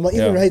moving. Even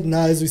Yeah. right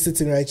now, as we're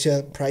sitting right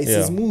here, price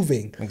is Yeah.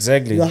 moving.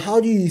 Exactly. You know, how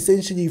do you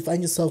essentially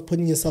find yourself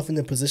putting yourself in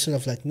a position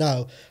of like,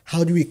 now,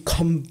 how do we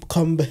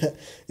combat?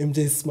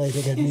 MJ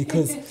smiling at me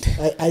because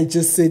I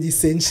just said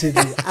essentially.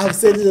 I've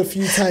said it a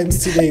few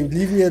times today.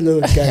 Leave me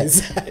alone,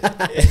 guys.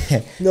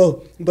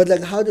 No, but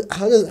like, how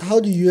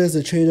do you as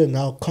a trader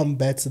now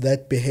combat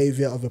that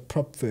behavior of a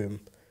prop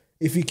firm?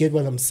 If you get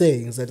what I'm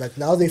saying, is that like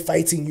now they're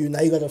fighting you,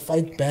 now you gotta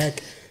fight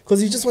back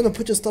because you just want to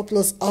put your stop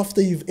loss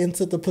after you've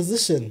entered the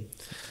position.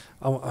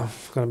 I'm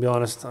gonna be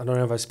honest. I don't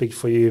know if I speak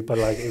for you, but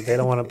like, if they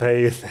don't want to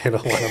pay you, they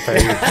don't want to pay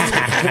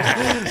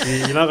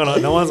you. You're not gonna.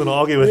 No one's gonna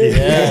argue with you.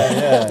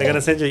 Yeah. They're gonna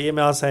send you an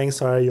email saying,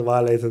 "Sorry, you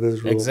violated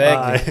this rule."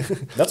 Exactly.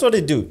 Bye. That's what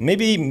they do.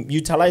 Maybe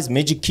utilize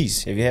magic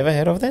keys. Have you ever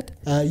heard of that?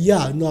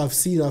 Yeah, no, I've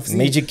seen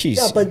Major keys.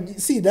 Yeah,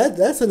 but see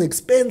that's an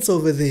expense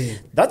over there.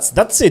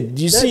 That's it.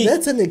 You see,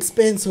 That's an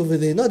expense over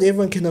there. Not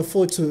everyone can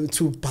afford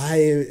to buy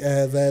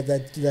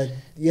that.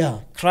 Yeah.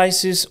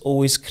 crises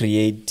always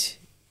create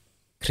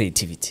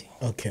creativity.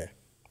 Okay.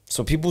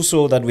 So people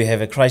saw that we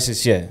have a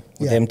crisis here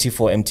with Yeah.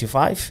 MT4,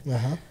 MT5.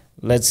 Uh-huh.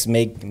 Let's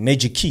make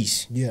magic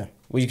keys Yeah.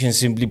 where you can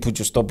simply put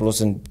your stop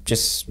loss and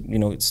just,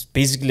 it's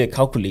basically a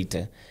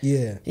calculator.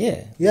 Yeah.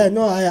 Yeah. Yeah,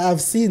 no,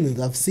 I've seen it.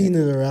 I've seen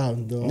it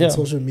around on Yeah.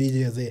 social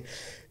media there.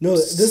 No,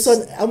 this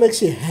one, I'm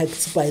actually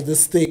hacked by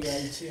this thing.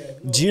 Right here.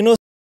 No. Do you know?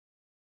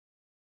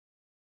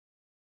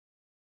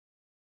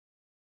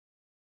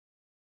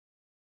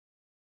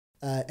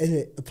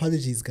 Anyway,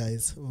 apologies,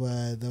 guys.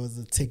 There was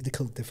a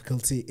technical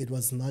difficulty. It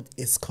was not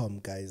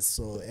ESCOM, guys.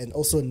 So, and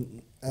also,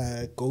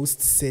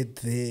 Ghost said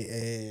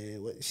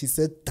she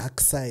said dark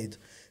side.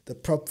 The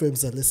prop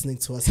firms are listening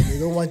to us and they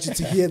don't want you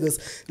to hear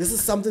this. This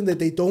is something that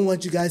they don't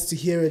want you guys to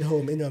hear at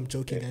home. Anyway, I'm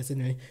joking, guys.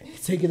 Anyway,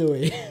 take it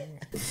away.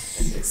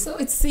 So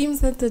it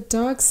seems that the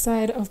dark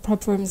side of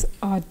prop firms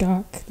are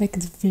dark, like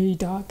it's very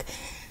dark.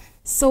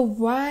 So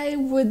why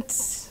would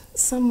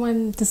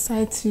someone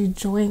decide to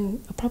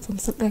join a prop firm?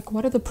 So like,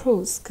 what are the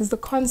pros? Because the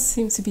cons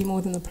seem to be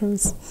more than the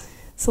pros.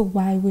 So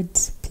why would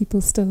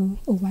people still,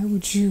 or why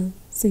would you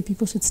say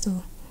people should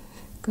still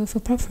go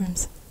for prop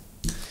firms?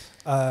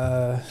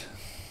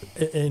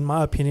 In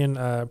my opinion,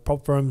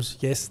 prop firms,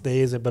 yes, there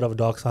is a bit of a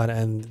dark side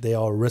and there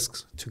are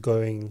risks to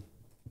going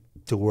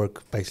to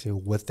work basically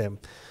with them.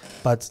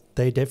 But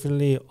they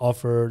definitely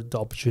offer the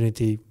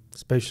opportunity,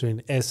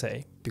 especially in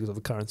SA, because of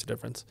the currency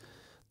difference,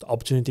 the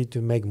opportunity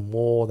to make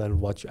more than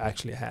what you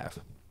actually have.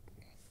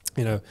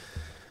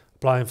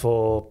 Applying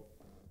for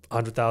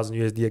 100,000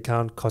 USD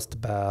account costs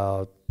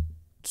about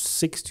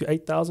 6,000 to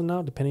 8,000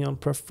 now, depending on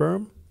per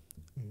firm.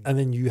 And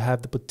then you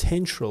have the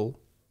potential,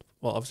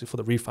 well, obviously for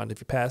the refund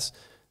if you pass,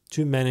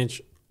 to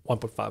manage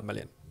 1.5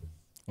 million.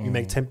 You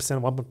make 10%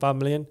 of 1.5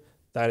 million,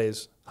 that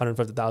is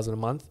 150,000 a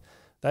month.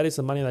 That is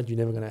the money that you're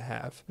never going to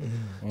have.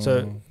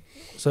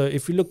 So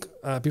if you look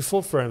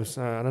before firms,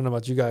 I don't know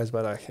about you guys,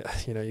 but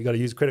you got to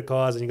use credit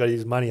cards and you got to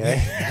use money,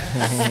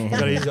 eh? You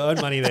got to use your own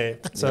money there.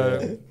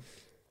 So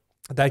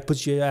that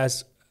puts you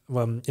as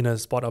in a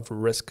spot of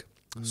risk.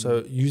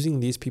 So using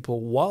these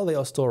people while they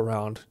are still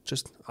around,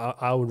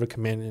 I would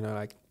recommend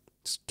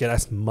just get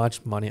as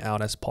much money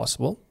out as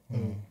possible.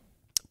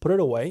 Put it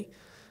away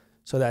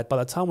so that by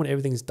the time when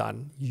everything's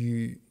done,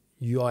 you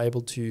are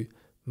able to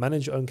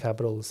manage your own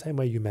capital the same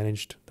way you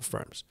managed the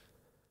firms.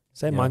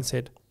 Same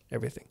mindset,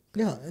 everything.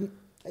 Yeah, and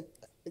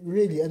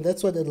really, and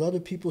that's what a lot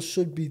of people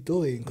should be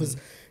doing, because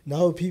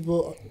now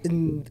people,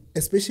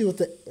 especially with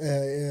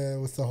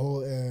the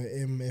whole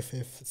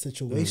MFF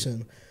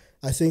situation,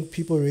 I think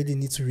people really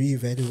need to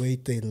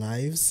reevaluate their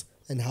lives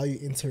and how you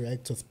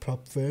interact with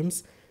prop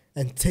firms,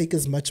 and take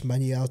as much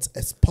money out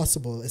as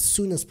possible, as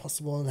soon as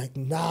possible, like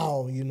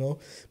now,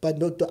 But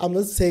no, I'm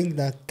not saying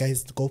that,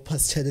 guys, go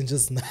past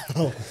challenges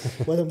now.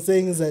 What I'm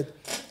saying is that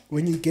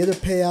when you get a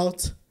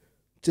payout,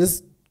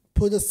 just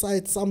put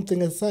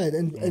something aside.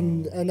 And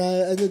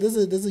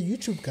there's a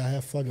YouTube guy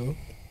I follow.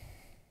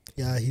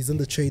 Yeah, he's in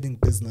the trading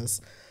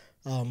business.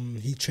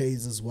 He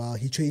trades as well.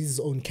 He trades his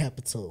own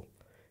capital.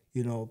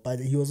 But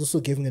he was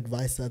also giving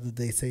advice the other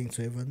day, saying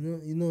to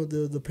everyone,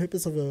 the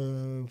purpose of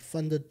a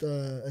funded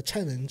a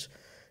challenge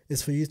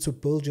is for you to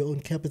build your own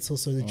capital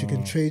so that you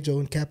can trade your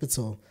own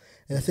capital.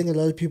 And I think a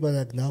lot of people are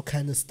like now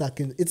kind of stuck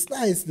in. It's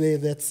nice there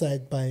that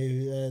side by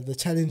the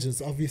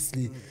challenges,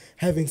 obviously,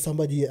 having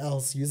somebody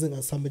else using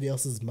somebody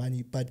else's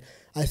money. But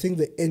I think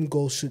the end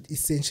goal should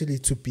essentially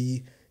to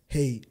be,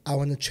 hey, I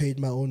want to trade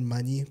my own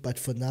money, but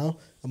for now,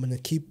 I'm going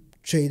to keep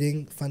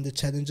trading, fund the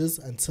challenges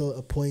until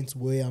a point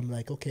where I'm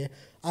like, okay,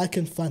 I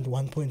can fund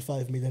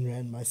 1.5 million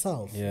rand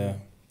myself. Yeah.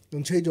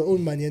 And trade your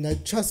own money.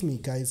 And trust me,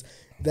 guys,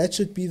 that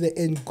should be the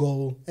end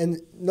goal. And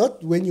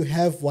not when you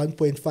have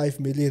 1.5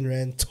 million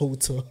rand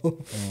total.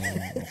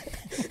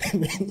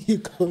 And then you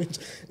go,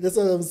 that's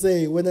what I'm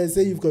saying. When I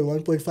say you've got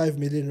 1.5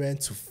 million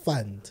rand to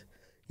fund,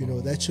 you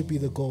know, that should be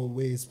the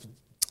goal.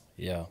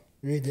 Yeah.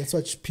 Really, that's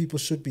what people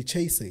should be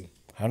chasing.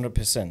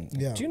 100%.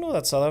 Yeah. Do you know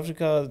that South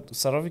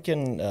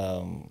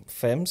African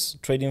firms,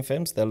 trading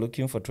firms, they're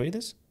looking for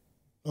traders?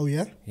 Oh,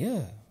 yeah?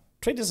 Yeah.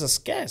 Traders are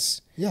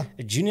scarce. Yeah.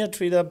 A junior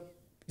trader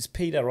is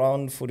paid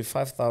around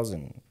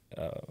 45,000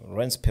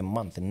 rands per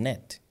month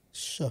net.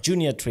 Sure.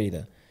 Junior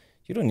trader.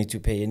 You don't need to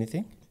pay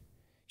anything.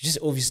 You just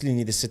obviously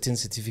need a certain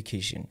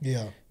certification.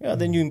 Yeah. Yeah,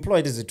 then you're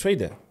employed as a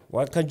trader.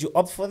 Why can't you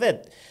opt for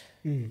that?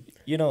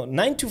 You know,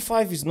 9 to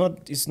 5 is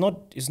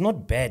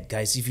not bad,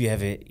 guys, if you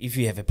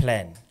have a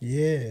plan.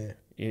 Yeah.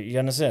 You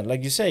understand?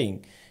 Like you're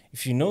saying,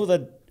 if you know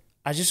that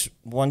I just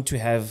want to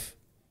have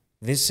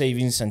this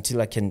savings until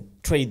I can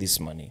trade this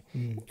money,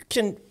 you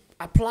can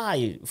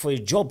apply for a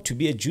job to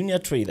be a junior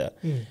trader.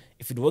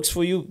 If it works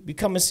for you,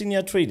 become a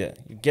senior trader.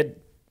 You get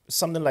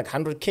something like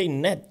 100K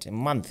net a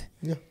month.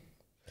 Yeah.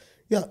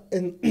 Yeah,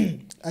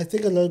 and I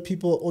think a lot of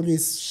people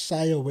always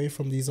shy away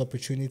from these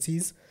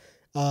opportunities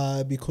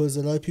because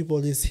a lot of people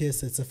always hear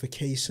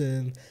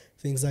certification,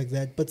 things like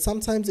that. But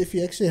sometimes if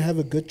you actually have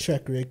a good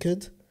track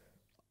record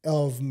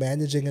of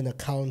managing an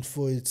account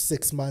for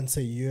 6 months,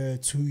 a year,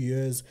 2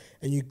 years,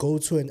 and you go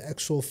to an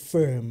actual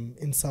firm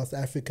in South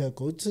Africa,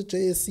 go to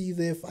JSE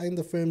there, find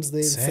the firms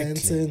there in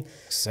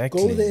Sandton,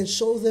 go there and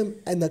show them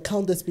an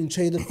account that's been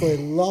traded for a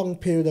long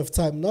period of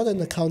time, not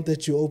an account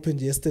that you opened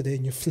yesterday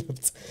and you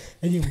flipped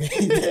and you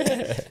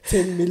made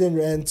 10 million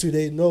rand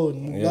today. No,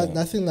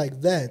 nothing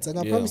like that. And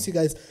I promise you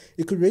guys,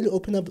 it could really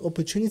open up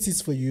opportunities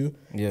for you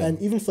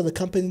and even for the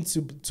company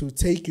to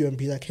take you and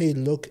be like, hey,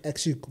 look,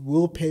 actually,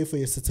 we'll pay for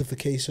your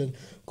certification.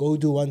 Go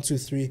do 1, 2,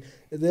 3.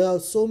 There are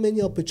so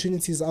many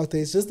opportunities out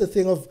there. It's just the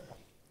thing of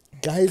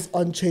guys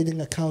on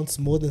trading accounts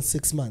more than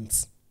 6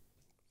 months.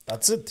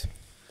 That's it.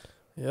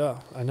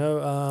 Yeah, I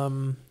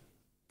know.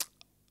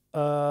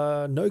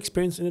 No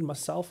experience in it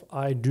myself.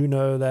 I do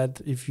know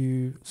that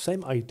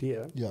same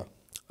idea. Yeah.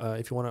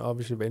 If you want to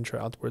obviously venture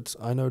outwards,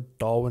 I know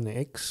Darwin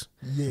X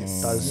does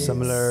Yes.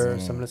 similar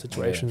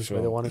situations sure.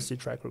 where they want to see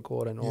track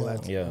record and all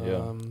that.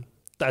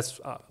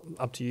 That's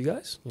up to you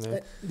guys. You know,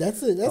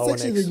 That's Darwin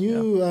actually X, the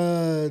new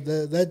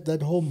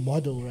that whole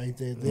model right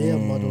there. Their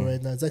model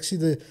right now. It's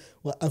actually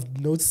what I'm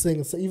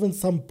noticing. So even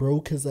some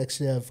brokers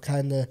actually have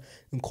kind of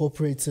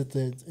incorporated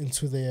it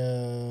into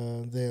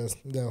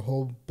their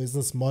whole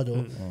business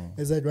model.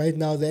 Is that right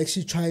now they're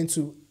actually trying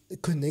to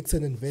connect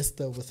an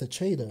investor with a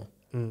trader.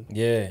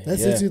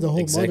 That's actually the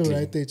whole model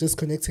right there. Just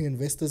connecting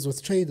investors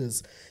with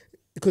traders.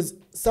 Because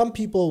some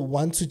people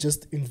want to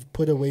just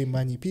put away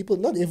money.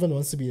 Not everyone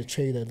wants to be a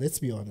trader, let's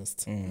be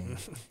honest.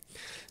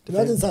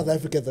 Not in South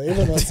Africa, though.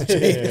 Everyone wants to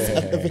trade in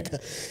South Africa.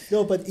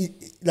 No, but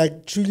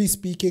like truly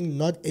speaking,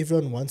 not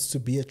everyone wants to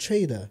be a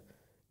trader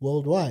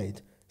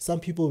worldwide. Some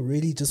people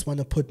really just want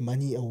to put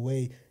money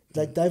away.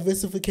 Like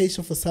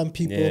diversification for some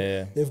people,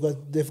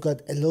 they've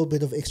got a little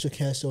bit of extra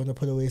cash they want to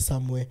put away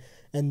somewhere,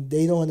 and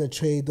they don't want to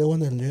trade. They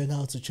want to learn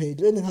how to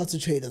trade. Learning how to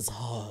trade is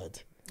hard.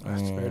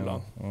 That's very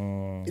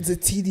long. It's a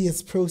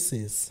tedious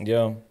process.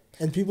 Yeah.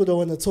 And people don't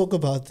want to talk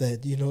about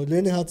that. You know,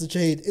 learning how to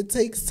trade, it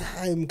takes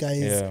time,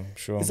 guys. Yeah,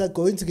 sure. It's like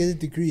going to get a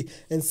degree.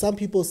 And some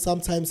people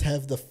sometimes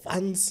have the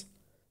funds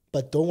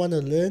but don't want to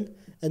learn.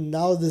 And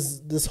now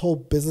this whole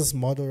business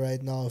model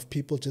right now of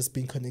people just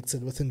being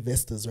connected with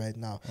investors right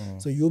now.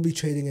 So you'll be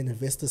trading an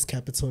investor's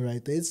capital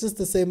right there. It's just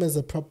the same as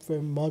a prop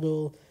firm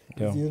model.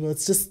 Yeah. You know,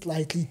 it's just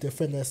slightly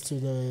different as to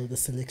the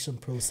selection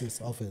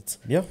process of it.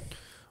 Yeah.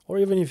 Or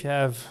even if you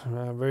have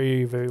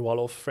very, very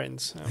well-off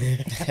friends.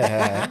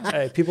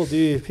 Hey, people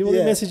do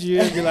message you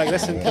and be like,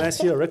 listen, can I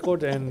see your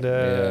record? And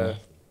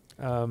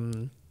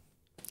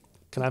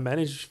can I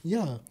manage?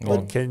 Yeah.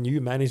 Or can you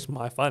manage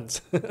my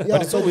funds?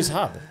 But it's always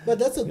hard. But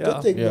that's a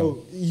good thing, though.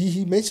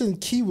 He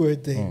mentioned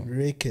keyword there,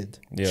 record,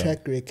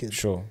 track record.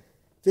 Sure.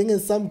 Thing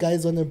is, some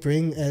guys want to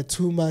bring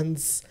 2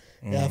 months,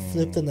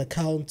 flipped an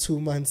account, 2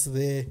 months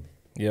there.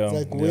 Yeah. It's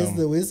like,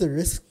 where's the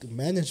risk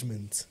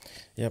management?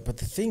 Yeah, but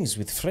the thing is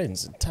with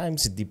friends, at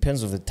times it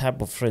depends on the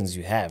type of friends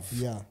you have.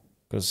 Yeah.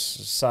 Because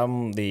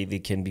some, they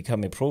can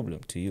become a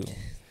problem to you.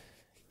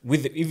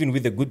 Even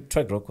with a good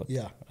track record.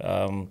 Yeah.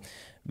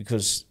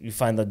 Because you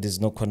find that there's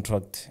no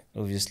contract,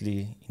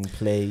 obviously, in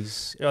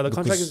place. Yeah, the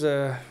contract is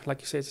like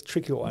you say, it's a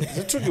tricky one. It's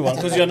a tricky one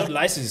because you're not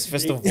licensed,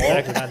 first of all,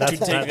 that's to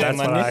take that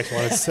money. what I actually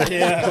want to say.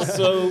 Yeah,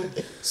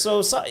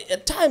 so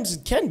at times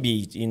it can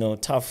be,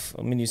 tough.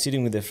 I mean, you're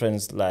sitting with your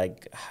friends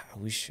like, I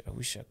wish I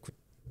could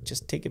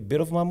just take a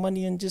bit of my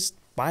money and just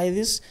buy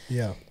this.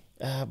 Yeah.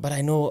 but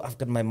I know I've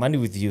got my money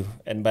with you.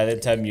 And by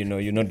that time, you know,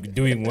 you're not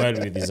doing well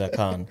with this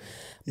account.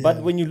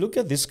 But when you look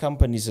at these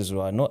companies as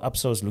well, I know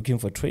Absa was looking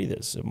for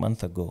traders a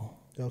month ago.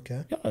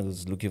 Okay. Yeah, I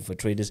was looking for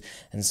traders.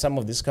 And some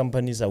of these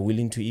companies are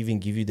willing to even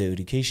give you the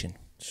education.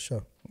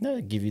 Sure.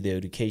 No, give you the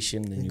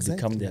education and you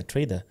become their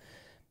trader.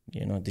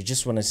 You know, they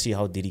just want to see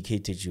how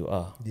dedicated you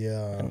are.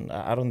 Yeah. And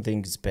I don't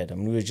think it's bad. I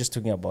mean, we were just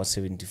talking about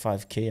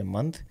 75K a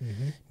month.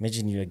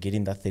 Imagine you are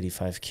getting that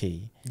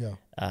 35K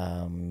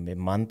a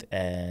month,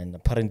 and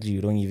apparently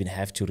you don't even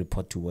have to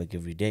report to work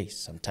every day.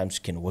 Sometimes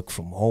you can work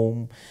from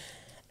home.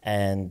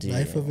 And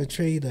life of a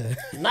trader.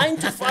 9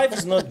 to 5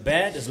 is not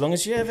bad as long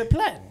as you have a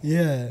plan.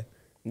 Yeah.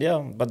 Yeah,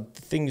 but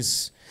the thing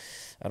is,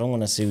 I don't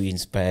want to say we're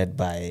inspired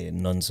by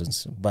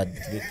nonsense, but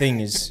the thing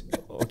is,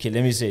 okay,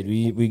 let me say it,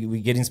 we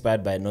get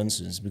inspired by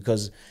nonsense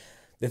because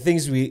the thing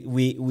is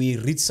we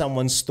read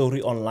someone's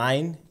story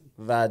online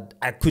that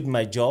I quit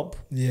my job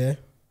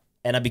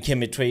and I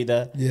became a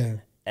trader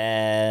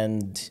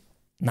and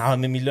now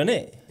I'm a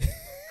millionaire.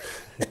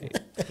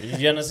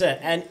 You understand?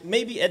 And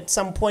maybe at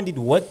some point it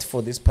worked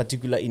for this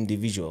particular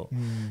individual.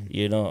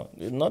 You know,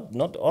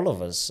 not all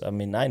of us. I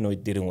mean, I know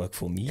it didn't work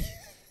for me.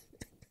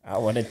 I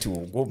wanted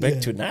to go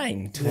back to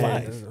 9 to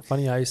 5.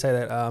 Funny how you say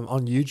that.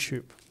 On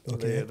YouTube,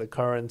 the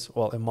current,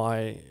 in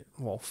my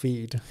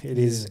feed, it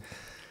is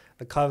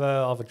the cover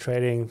of a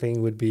trading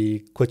thing would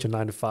be quit your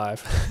 9 to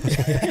 5.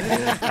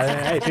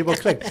 And, hey, people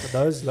click.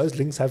 Those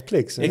links have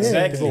clicks.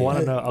 Exactly. People want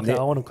to know, okay,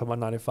 I want to quit my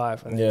 9 to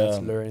 5. And that's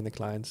luring the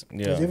clients.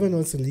 Because everyone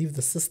wants to leave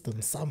the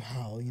system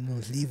somehow, you know,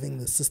 leaving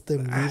the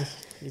system.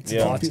 It's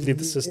hard to leave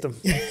the system.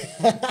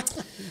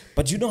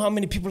 But you know how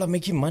many people are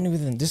making money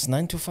within this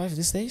 9 to 5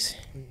 these days?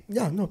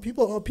 Yeah, no,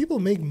 people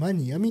make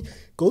money. I mean,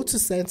 go to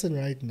Santon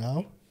right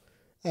now.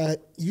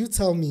 You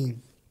tell me,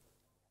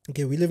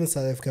 okay, we live in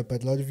South Africa,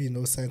 but a lot of you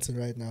know Santon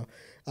right now.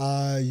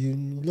 You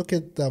look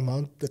at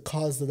the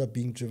cars that are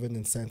being driven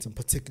in Santon,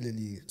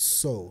 particularly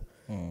so.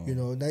 You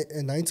know,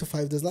 a 9 to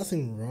 5, there's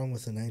nothing wrong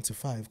with a 9 to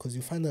 5 because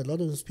you find that a lot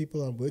of those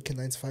people are working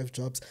 9 to 5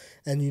 jobs,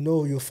 and you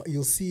know,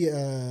 you'll see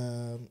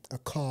a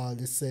car,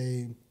 let's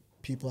say,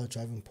 people are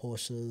driving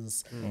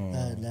Porsches,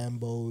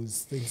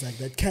 Lambos, things like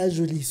that,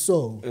 casually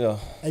so. Yeah.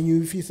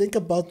 And if you think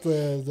about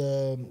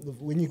the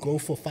when you go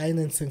for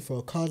financing for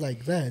a car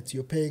like that,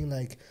 you're paying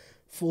like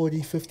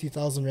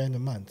 40,000-50,000 rand a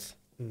month.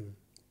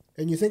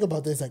 And you think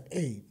about this, like,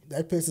 hey,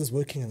 that person's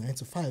working a 9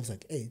 to 5. It's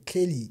like, hey,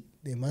 clearly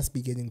they must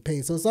be getting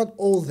paid. So it's not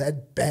all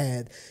that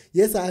bad.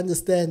 Yes, I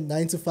understand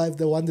 9 to 5,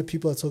 the one that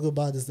people are talking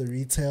about is the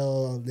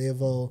retail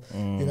level.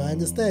 You know, I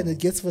understand it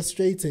gets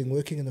frustrating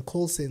working in a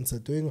call center,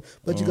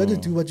 but you got to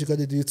do what you got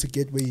to do to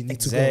get where you need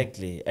to go.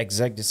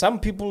 Exactly. Some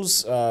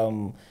people's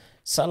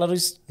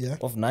salaries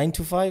of 9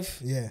 to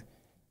 5,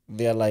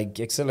 they are like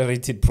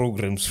accelerated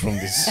programs from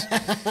this.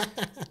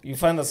 You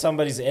find that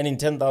somebody's earning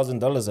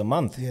 $10,000 a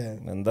month,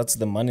 and that's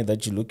the money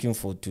that you're looking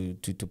for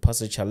to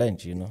pass a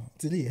challenge, you know.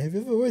 Dili, have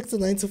you ever worked a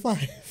 9 to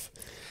 5?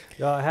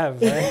 Yeah, I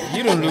have. Right?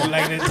 You don't look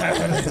like the type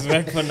that's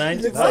work for 9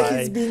 to 5. Looks like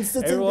he's been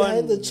sitting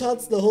behind the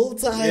charts the whole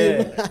time.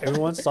 Yeah,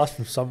 everyone starts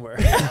from somewhere.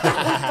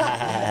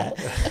 Yeah,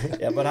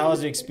 but how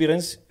was your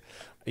experience?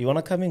 You want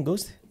to come in,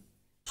 Ghost?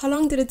 How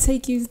long did it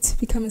take you to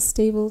become a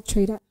stable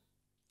trader?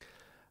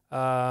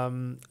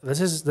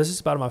 This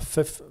is about my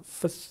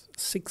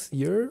sixth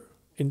year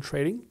in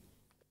trading.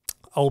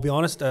 I'll be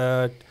honest.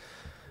 I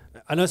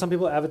know some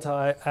people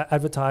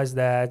advertise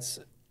that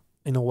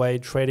in a way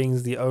trading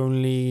is the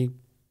only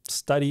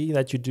study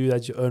that you do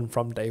that you earn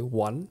from day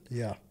one.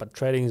 Yeah. But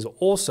trading is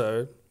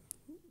also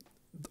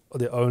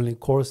the only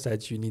course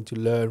that you need to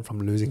learn from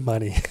losing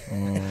money.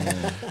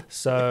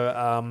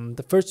 So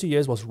the first 2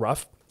 years was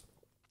rough.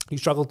 You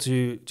struggle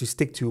to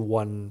stick to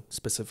one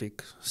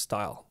specific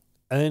style.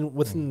 And then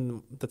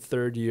within the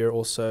third year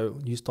or so,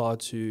 you start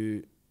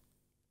to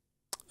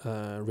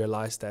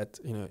realize that,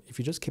 you know, if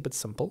you just keep it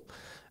simple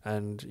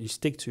and you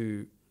stick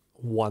to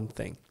one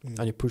thing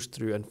and you push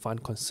through and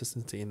find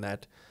consistency in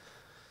that,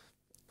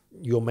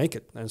 you'll make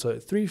it. And so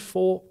 3,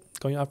 4,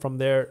 going up from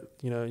there,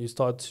 you know, you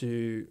start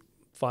to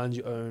find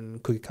your own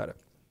cookie cutter.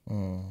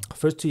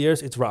 First 2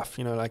 years, it's rough.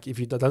 You know, like if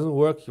that doesn't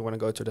work, you want to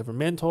go to a different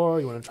mentor,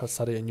 you want to try to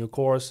study a new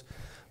course.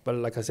 But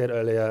like I said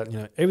earlier, you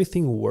know,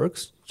 everything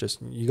works.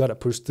 Just you got to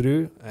push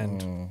through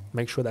and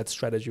make sure that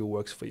strategy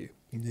works for you.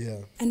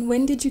 Yeah. And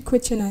when did you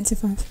quit your 9 to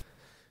 5?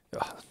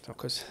 Yeah, of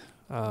course.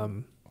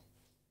 Was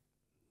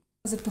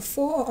it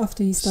before or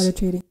after you started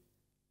trading?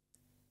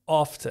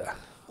 After,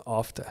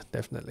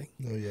 definitely.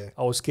 Oh yeah.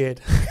 I was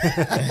scared.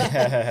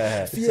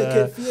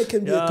 Fear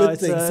can be a good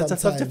thing sometimes.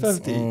 It's a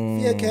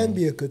 50-50. Fear can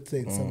be a good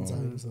thing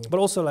sometimes. But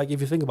also, like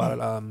if you think about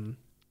it,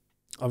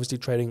 obviously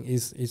trading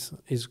is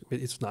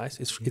nice.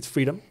 It's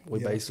freedom.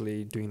 We're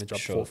basically doing the job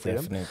for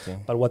freedom. Definitely.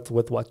 But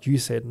with what you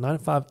said, 9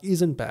 to 5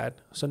 isn't bad.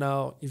 So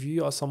now, if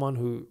you are someone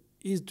who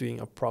is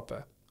doing a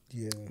proper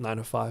 9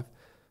 to 5,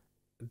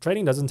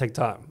 trading doesn't take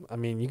time. I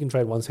mean, you can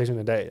trade one session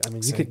a day. I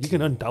mean, you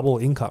can earn double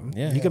income.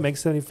 Yeah, you can make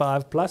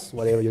 75 plus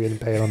whatever you're getting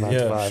paid on 9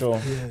 to 5.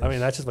 Sure. Yeah. I mean,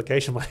 that's just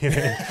vacation money.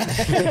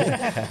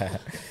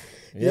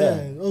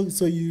 Yeah. Oh,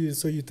 so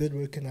you did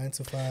work a 9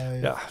 to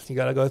 5. Yeah, you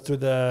gotta go through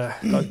the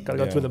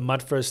go through the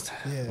mud first.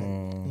 Yeah.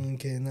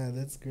 Okay,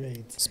 that's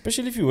great.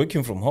 Especially if you're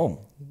working from home.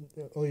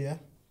 Oh yeah.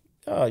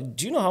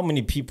 Do you know how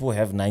many people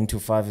have 9 to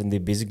 5 and they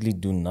basically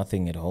do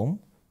nothing at home?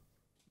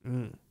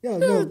 Yeah.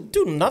 No.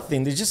 Do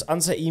nothing. They just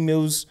answer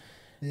emails.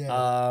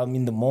 Yeah.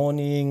 In the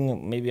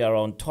morning, maybe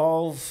around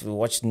 12,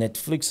 watch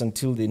Netflix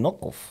until they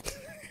knock off.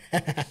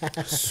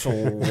 So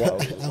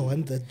I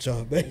want that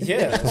job.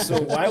 yeah.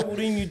 So why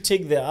wouldn't you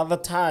take the other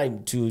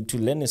time to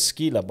learn a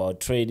skill about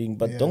trading?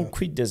 But don't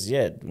quit as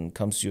yet when it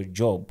comes to your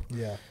job.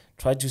 Yeah.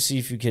 Try to see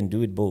if you can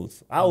do it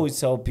both. I always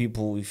tell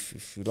people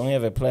if you don't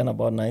have a plan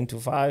about 9 to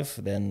 5,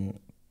 then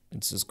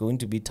it's just going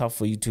to be tough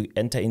for you to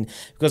enter in.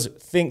 Because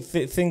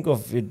think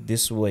of it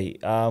this way.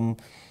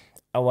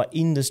 Our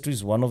industry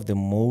is one of the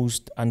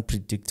most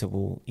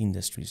unpredictable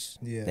industries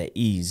there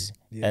is.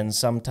 Yeah. And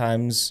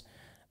sometimes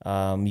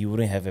you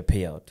wouldn't have a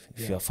payout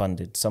if you are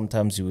funded.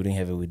 Sometimes you wouldn't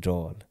have a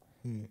withdrawal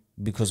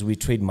because we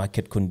trade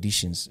market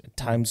conditions. At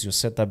times your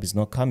setup is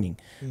not coming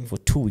for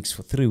 2 weeks,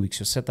 for 3 weeks.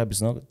 Your setup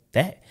is not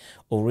there.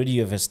 Already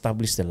you have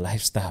established a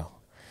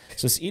lifestyle.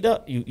 So it's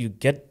either you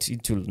get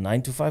into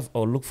 9 to 5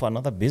 or look for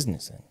another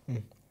business.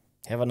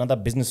 Have another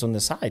business on the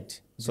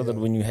side so that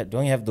when you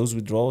don't have those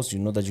withdrawals, you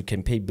know that you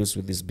can pay bills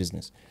with this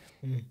business.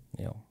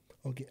 Yeah.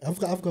 Okay, I've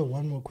got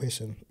one more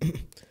question.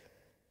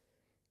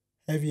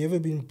 Have you ever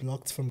been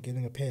blocked from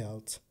getting a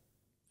payout?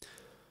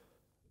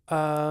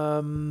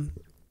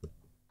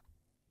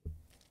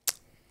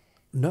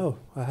 No,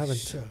 I haven't.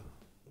 Sure.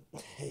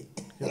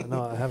 Yeah,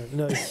 no, I haven't.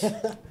 No.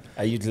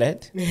 Are you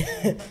glad?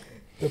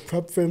 The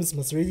prop firms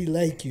must really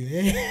like you,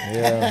 eh?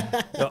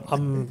 Yeah.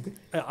 No,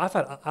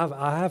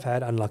 I have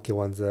had unlucky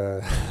ones.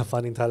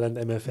 Finding Talent,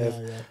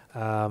 MFF.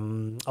 I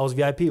was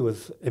VIP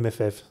with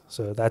MFF,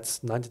 so that's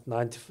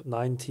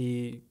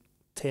 90-10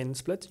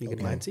 split. You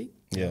get 90.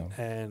 Yeah.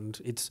 And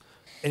it's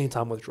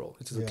anytime withdrawal.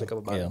 It's just a click of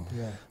a button.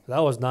 Yeah. That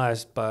was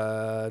nice,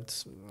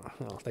 but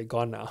they're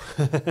gone now.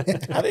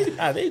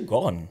 Are they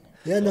gone?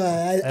 Yeah, no,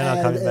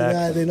 they're coming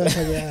back. they're not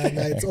coming back.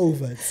 No, it's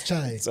over. It's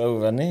chai. It's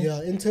over, ne?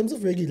 Yeah. In terms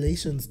of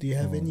regulations, do you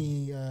have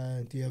any?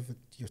 Do you have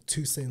your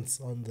 2 cents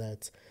on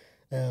that?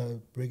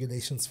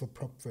 Regulations for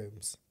prop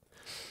firms.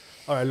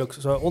 All right, look.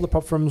 So all the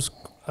prop firms,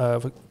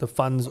 the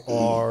funds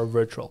are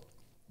virtual.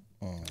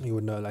 You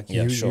would know, like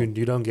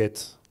you don't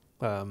get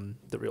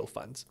the real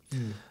funds.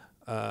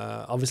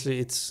 Obviously,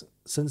 it's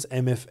since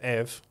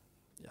MFF.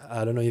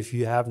 I don't know if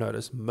you have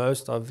noticed,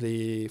 most of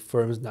the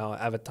firms now are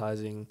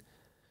advertising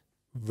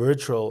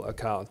virtual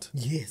account.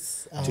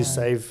 Yes. To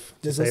save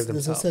themselves.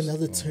 There's also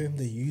another term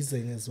they're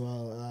using as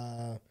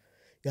well.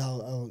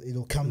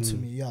 It'll come to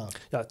me. Yeah,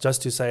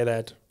 just to say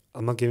that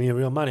I'm not giving you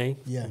real money.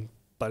 Yeah,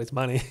 but it's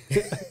money.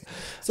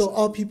 So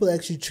are people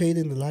actually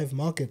trading the live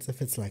markets if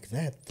it's like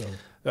that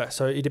though?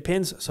 So it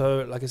depends.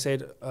 So like I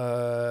said,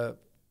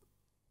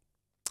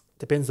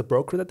 depends the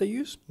broker that they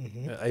use,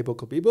 A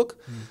book or B book.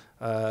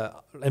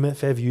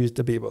 MFF used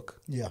the B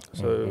book. Yeah.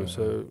 So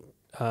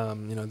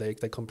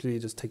they completely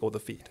just take all the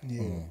feed.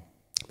 Yeah.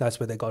 That's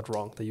where they got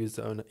wrong. They used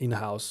their own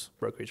in-house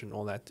brokerage and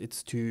all that.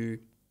 It's too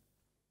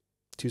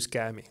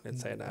scammy.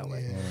 Let's say it that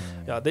way.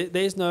 Yeah.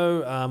 There's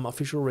no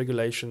official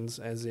regulations,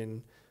 as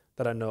in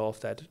that I know of,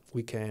 that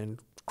we can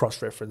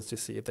cross-reference to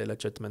see if they're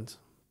legitimate.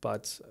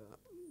 But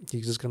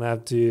you're just gonna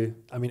have to.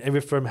 I mean, every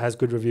firm has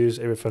good reviews.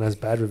 Every firm has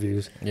bad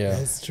reviews. Yeah,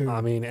 that's true.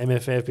 I mean,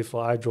 MFF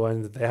before I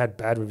joined, they had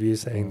bad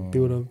reviews saying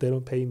people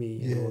don't pay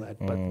me and all that.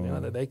 But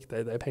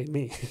they paid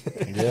me.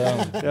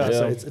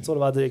 So it's all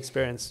about the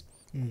experience.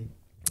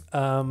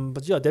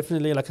 But yeah,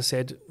 definitely, like I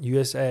said,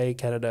 USA,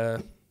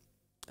 Canada,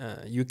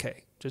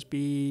 UK. Just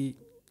do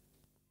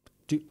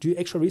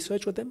extra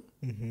research with them.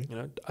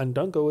 And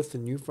don't go with the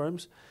new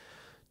firms.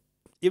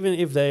 Even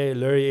if they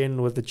lure you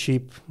in with the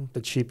cheap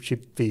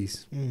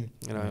fees,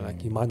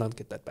 like you might not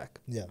get that back.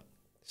 Yeah,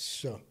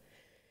 sure.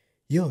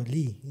 Yo,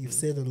 Lee, you've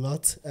said a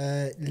lot.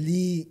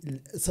 Lee,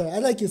 so I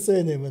like your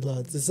surname a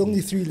lot. It's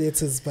only 3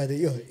 letters, but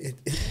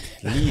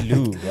Lee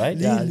Lu, right?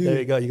 There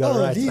you go. You got it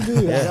right. Lee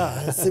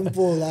Lu.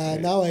 Simple.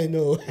 Now I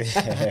know.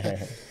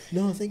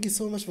 No, thank you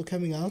so much for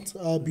coming out.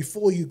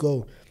 Before you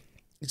go,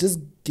 just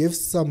give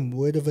some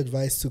word of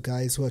advice to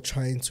guys who are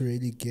trying to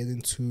really get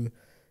into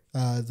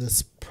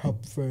this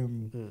prop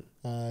firm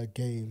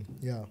game.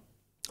 Yeah.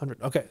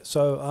 100. Okay,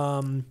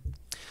 so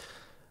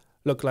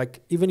look,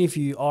 like even if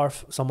you are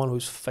someone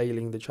who's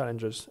failing the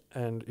challenges,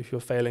 and if you're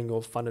failing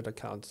your funded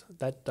accounts,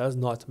 that does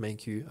not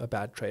make you a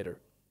bad trader,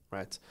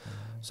 right?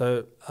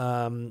 So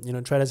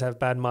traders have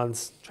bad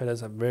months, traders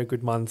have very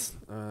good months.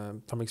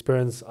 From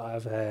experience,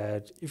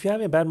 if you're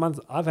having a bad month,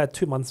 I've had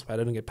 2 months where I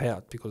didn't get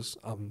payout because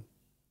I'm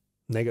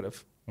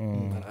negative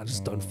and I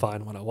just don't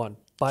find what I want.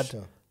 But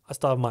I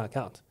still have my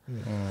account.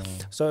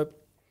 So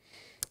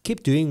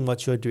keep doing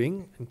what you're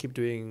doing and keep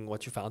doing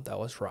what you found that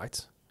was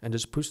right, and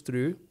just push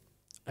through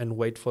and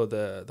wait for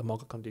the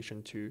market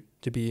condition to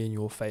be in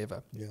your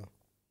favor. Yeah.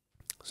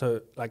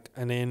 So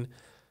and then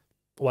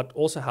what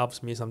also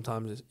helps me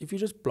sometimes is if you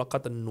just block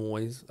out the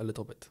noise a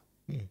little bit.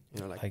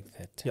 Like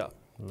that. Yeah.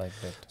 Like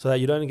that. So that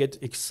you don't get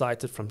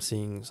excited from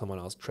seeing someone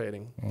else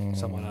trading,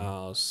 someone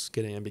else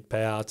getting a big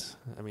payout.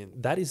 I mean,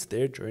 that is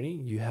their journey.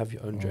 You have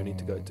your own journey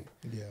to go to.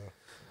 Yeah.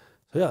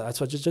 So yeah,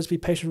 that's why just be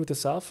patient with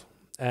yourself,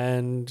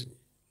 and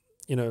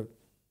you know,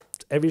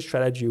 every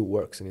strategy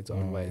works in its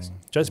own ways.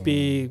 Just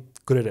be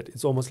good at it.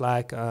 It's almost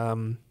like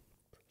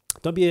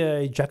don't be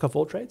a jack of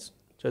all trades.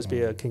 Just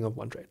be a king of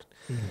one trade,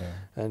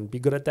 and be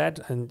good at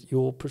that, and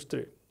you'll push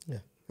through. Yeah,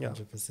 Yeah.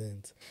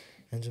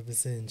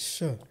 100%.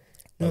 Sure.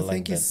 No, like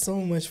thank you that. so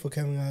much for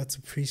coming out.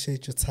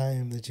 Appreciate your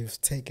time that you've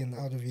taken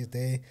out of your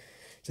day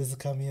just to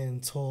come here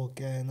and talk.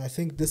 And I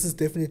think this is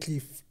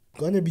definitely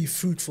going to be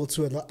fruitful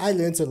too. I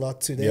learned a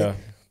lot today. Yeah,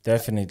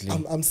 definitely.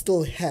 I'm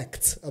still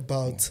hacked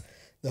about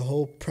the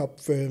whole prop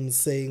firms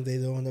saying they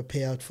don't want to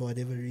pay out for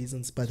whatever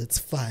reasons, but it's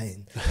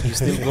fine. You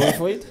still going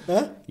for it?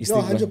 Huh? You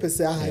No, still 100%.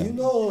 Yeah. You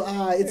know,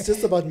 it's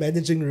just about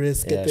managing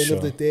risk Yeah, at the end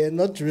of the sure. day, and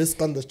not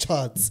risk on the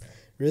charts,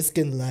 risk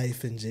in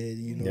life and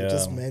you know, Yeah.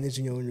 just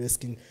managing your own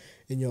risk in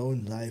your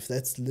own life.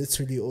 That's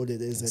literally all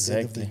it is at the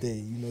end of the day.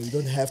 You know, you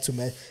don't have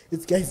to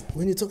it's guys,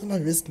 when you're talking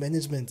about risk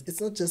management, it's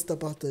not just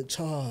about the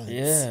charts.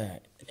 Yeah.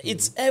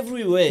 It's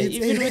everywhere. It's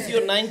Even with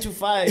your 9 to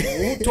 5.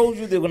 Who told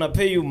you they're going to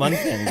pay you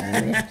month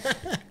end?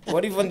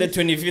 What if on the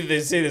 25th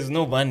they say there's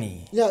no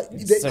money? Yeah,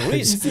 It's a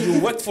risk. You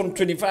work for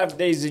 25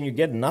 days and you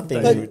get nothing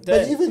in But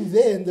return. even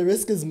then, the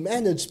risk is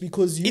managed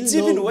because It's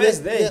know even worse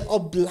that there. they're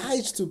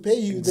obliged to pay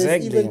you.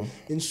 Exactly. There's even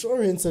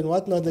insurance and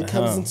whatnot that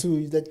comes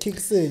into that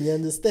kicks in. You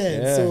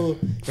understand? Yeah. So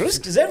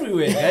Risk is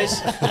everywhere,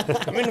 guys.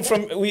 I mean,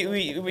 from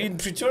we in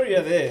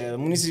Pretoria, there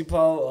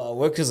municipal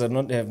workers have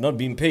not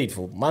been paid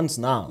for months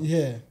now.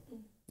 yeah.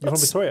 You're from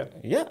Victoria?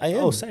 Yeah, I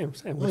am. Oh, same.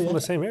 We're from yeah.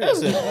 the same area.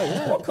 Yes,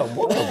 welcome.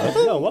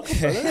 No, welcome,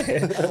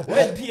 brother.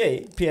 Where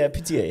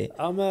PTA?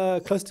 I'm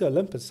close to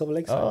Olympus, Silver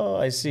Lakeside. Oh,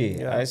 I see.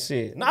 Yeah. I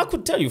see. Now I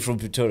could tell you from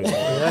Pretoria.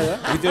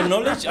 With your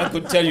knowledge, I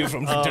could tell you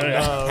from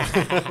Pretoria.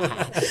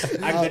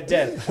 I could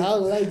tell. I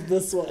like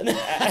this one.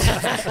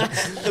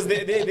 Because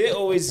they're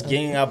always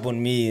ganging up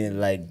on me,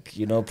 like,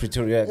 you know,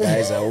 Pretoria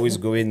guys are always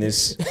going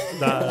this.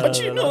 But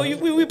you know,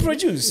 we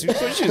produce. We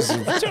produce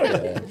in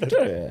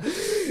Pretoria.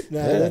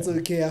 Nah, that's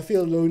okay. I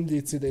feel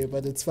lonely today,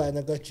 but it's fine.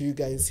 I got you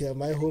guys here.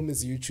 My home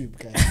is YouTube,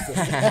 guys.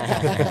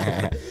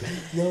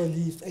 No,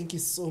 Lee, thank you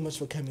so much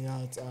for coming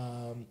out.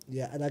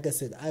 Yeah, and like I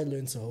said, I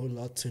learned a whole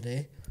lot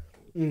today.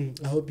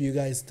 I hope you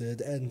guys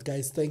did. And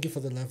guys, thank you for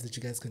the love that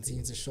you guys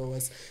continue to show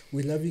us.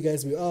 We love you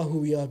guys. We are who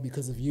we are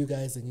because of you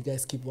guys, and you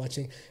guys keep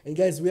watching. And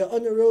guys, we are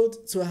on the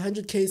road to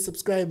 100K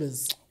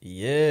subscribers.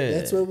 Yeah.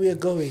 That's where we are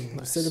going.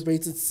 We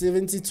celebrated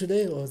 70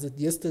 today, or was it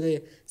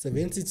yesterday?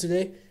 70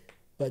 today.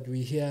 But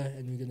we're here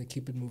and we're going to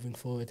keep it moving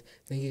forward.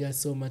 Thank you guys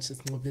so much. It's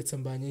Nqobile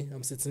Tembane.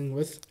 I'm sitting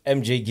with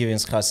MJ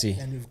Givens Kgasi.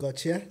 and we've got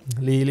here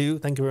Lulu,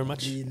 thank you very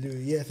much.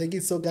 Lilu. Yeah, thank you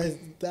so guys.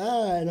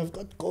 And I've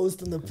got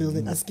Ghost in the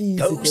building. Aski.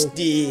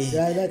 Ghosty.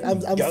 Yeah, like I'm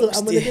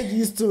gonna get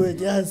used to it.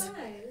 Yes.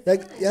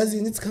 Like, yes,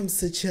 you need to come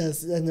sit here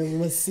and then we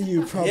must see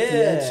you properly.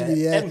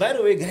 Actually, yeah. And by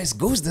the way, guys,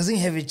 Ghost doesn't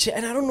have a chair,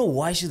 and I don't know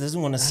why she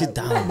doesn't want to sit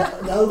down.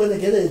 Now we're gonna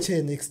get her a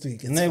chair next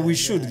week. It's No, fine. we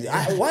should.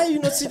 Why are you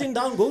not sitting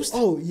down, Ghost?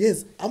 Oh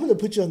yes, I'm gonna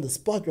put you on the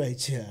spot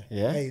right here.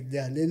 Yeah? Hey,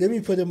 yeah. Let me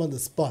put him on the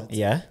spot.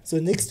 Yeah. So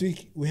next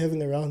week we're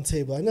having a round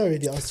table. I know I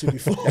already asked you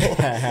before.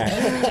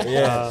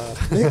 Yeah.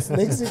 next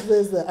week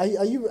Thursday.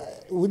 Are you?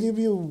 Would you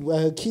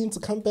be keen to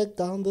come back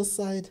down this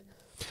side?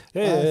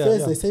 Yeah.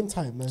 Thursday, same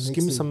time. Just next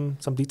give me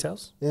week. some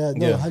details. Yeah,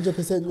 no, Yeah.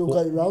 100%. We've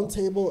got a round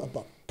table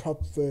about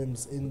prop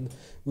firms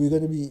we're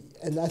going to be,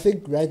 and I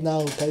think right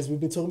now, guys, we've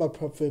been talking about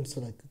prop firms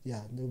for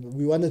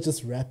we want to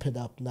just wrap it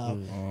up now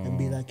and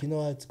be like, you know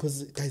what,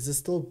 because guys, there's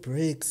still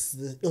breaks.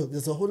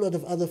 There's a whole lot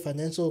of other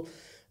financial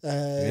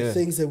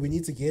things that we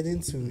need to get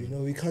into. You know,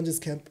 we can't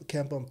just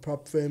camp on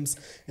prop firms.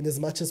 And as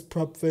much as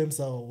prop firms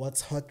are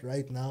what's hot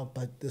right now,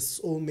 but there's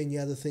so many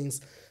other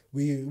things.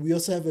 We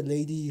also have a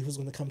lady who's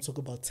going to come talk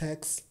about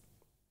tax.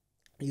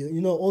 You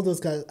know, all those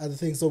kind of other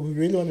things. So we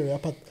really want to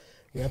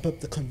wrap up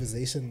the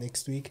conversation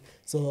next week.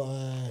 So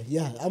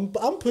I'm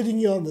putting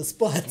you on the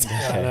spot.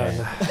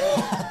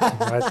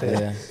 Right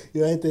there. Yeah.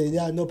 You're right there.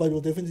 Yeah, no, but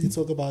we'll definitely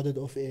talk about it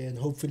off air, and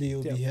hopefully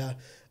you'll be here.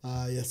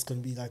 It's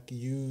gonna be like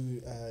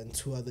you and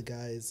two other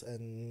guys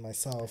and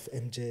myself,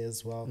 MJ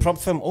as well. Prop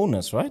firm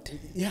owners, right?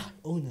 Yeah,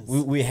 owners.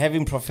 We're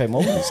having prop firm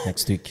owners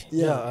next week.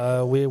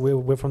 Yeah,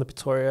 we're from the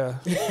Pretoria.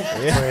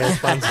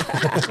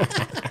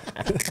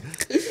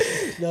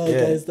 No,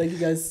 guys, thank you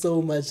guys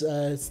so much.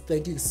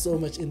 Thank you so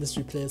much,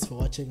 industry players, for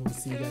watching. We'll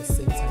see you guys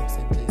same time,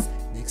 same place.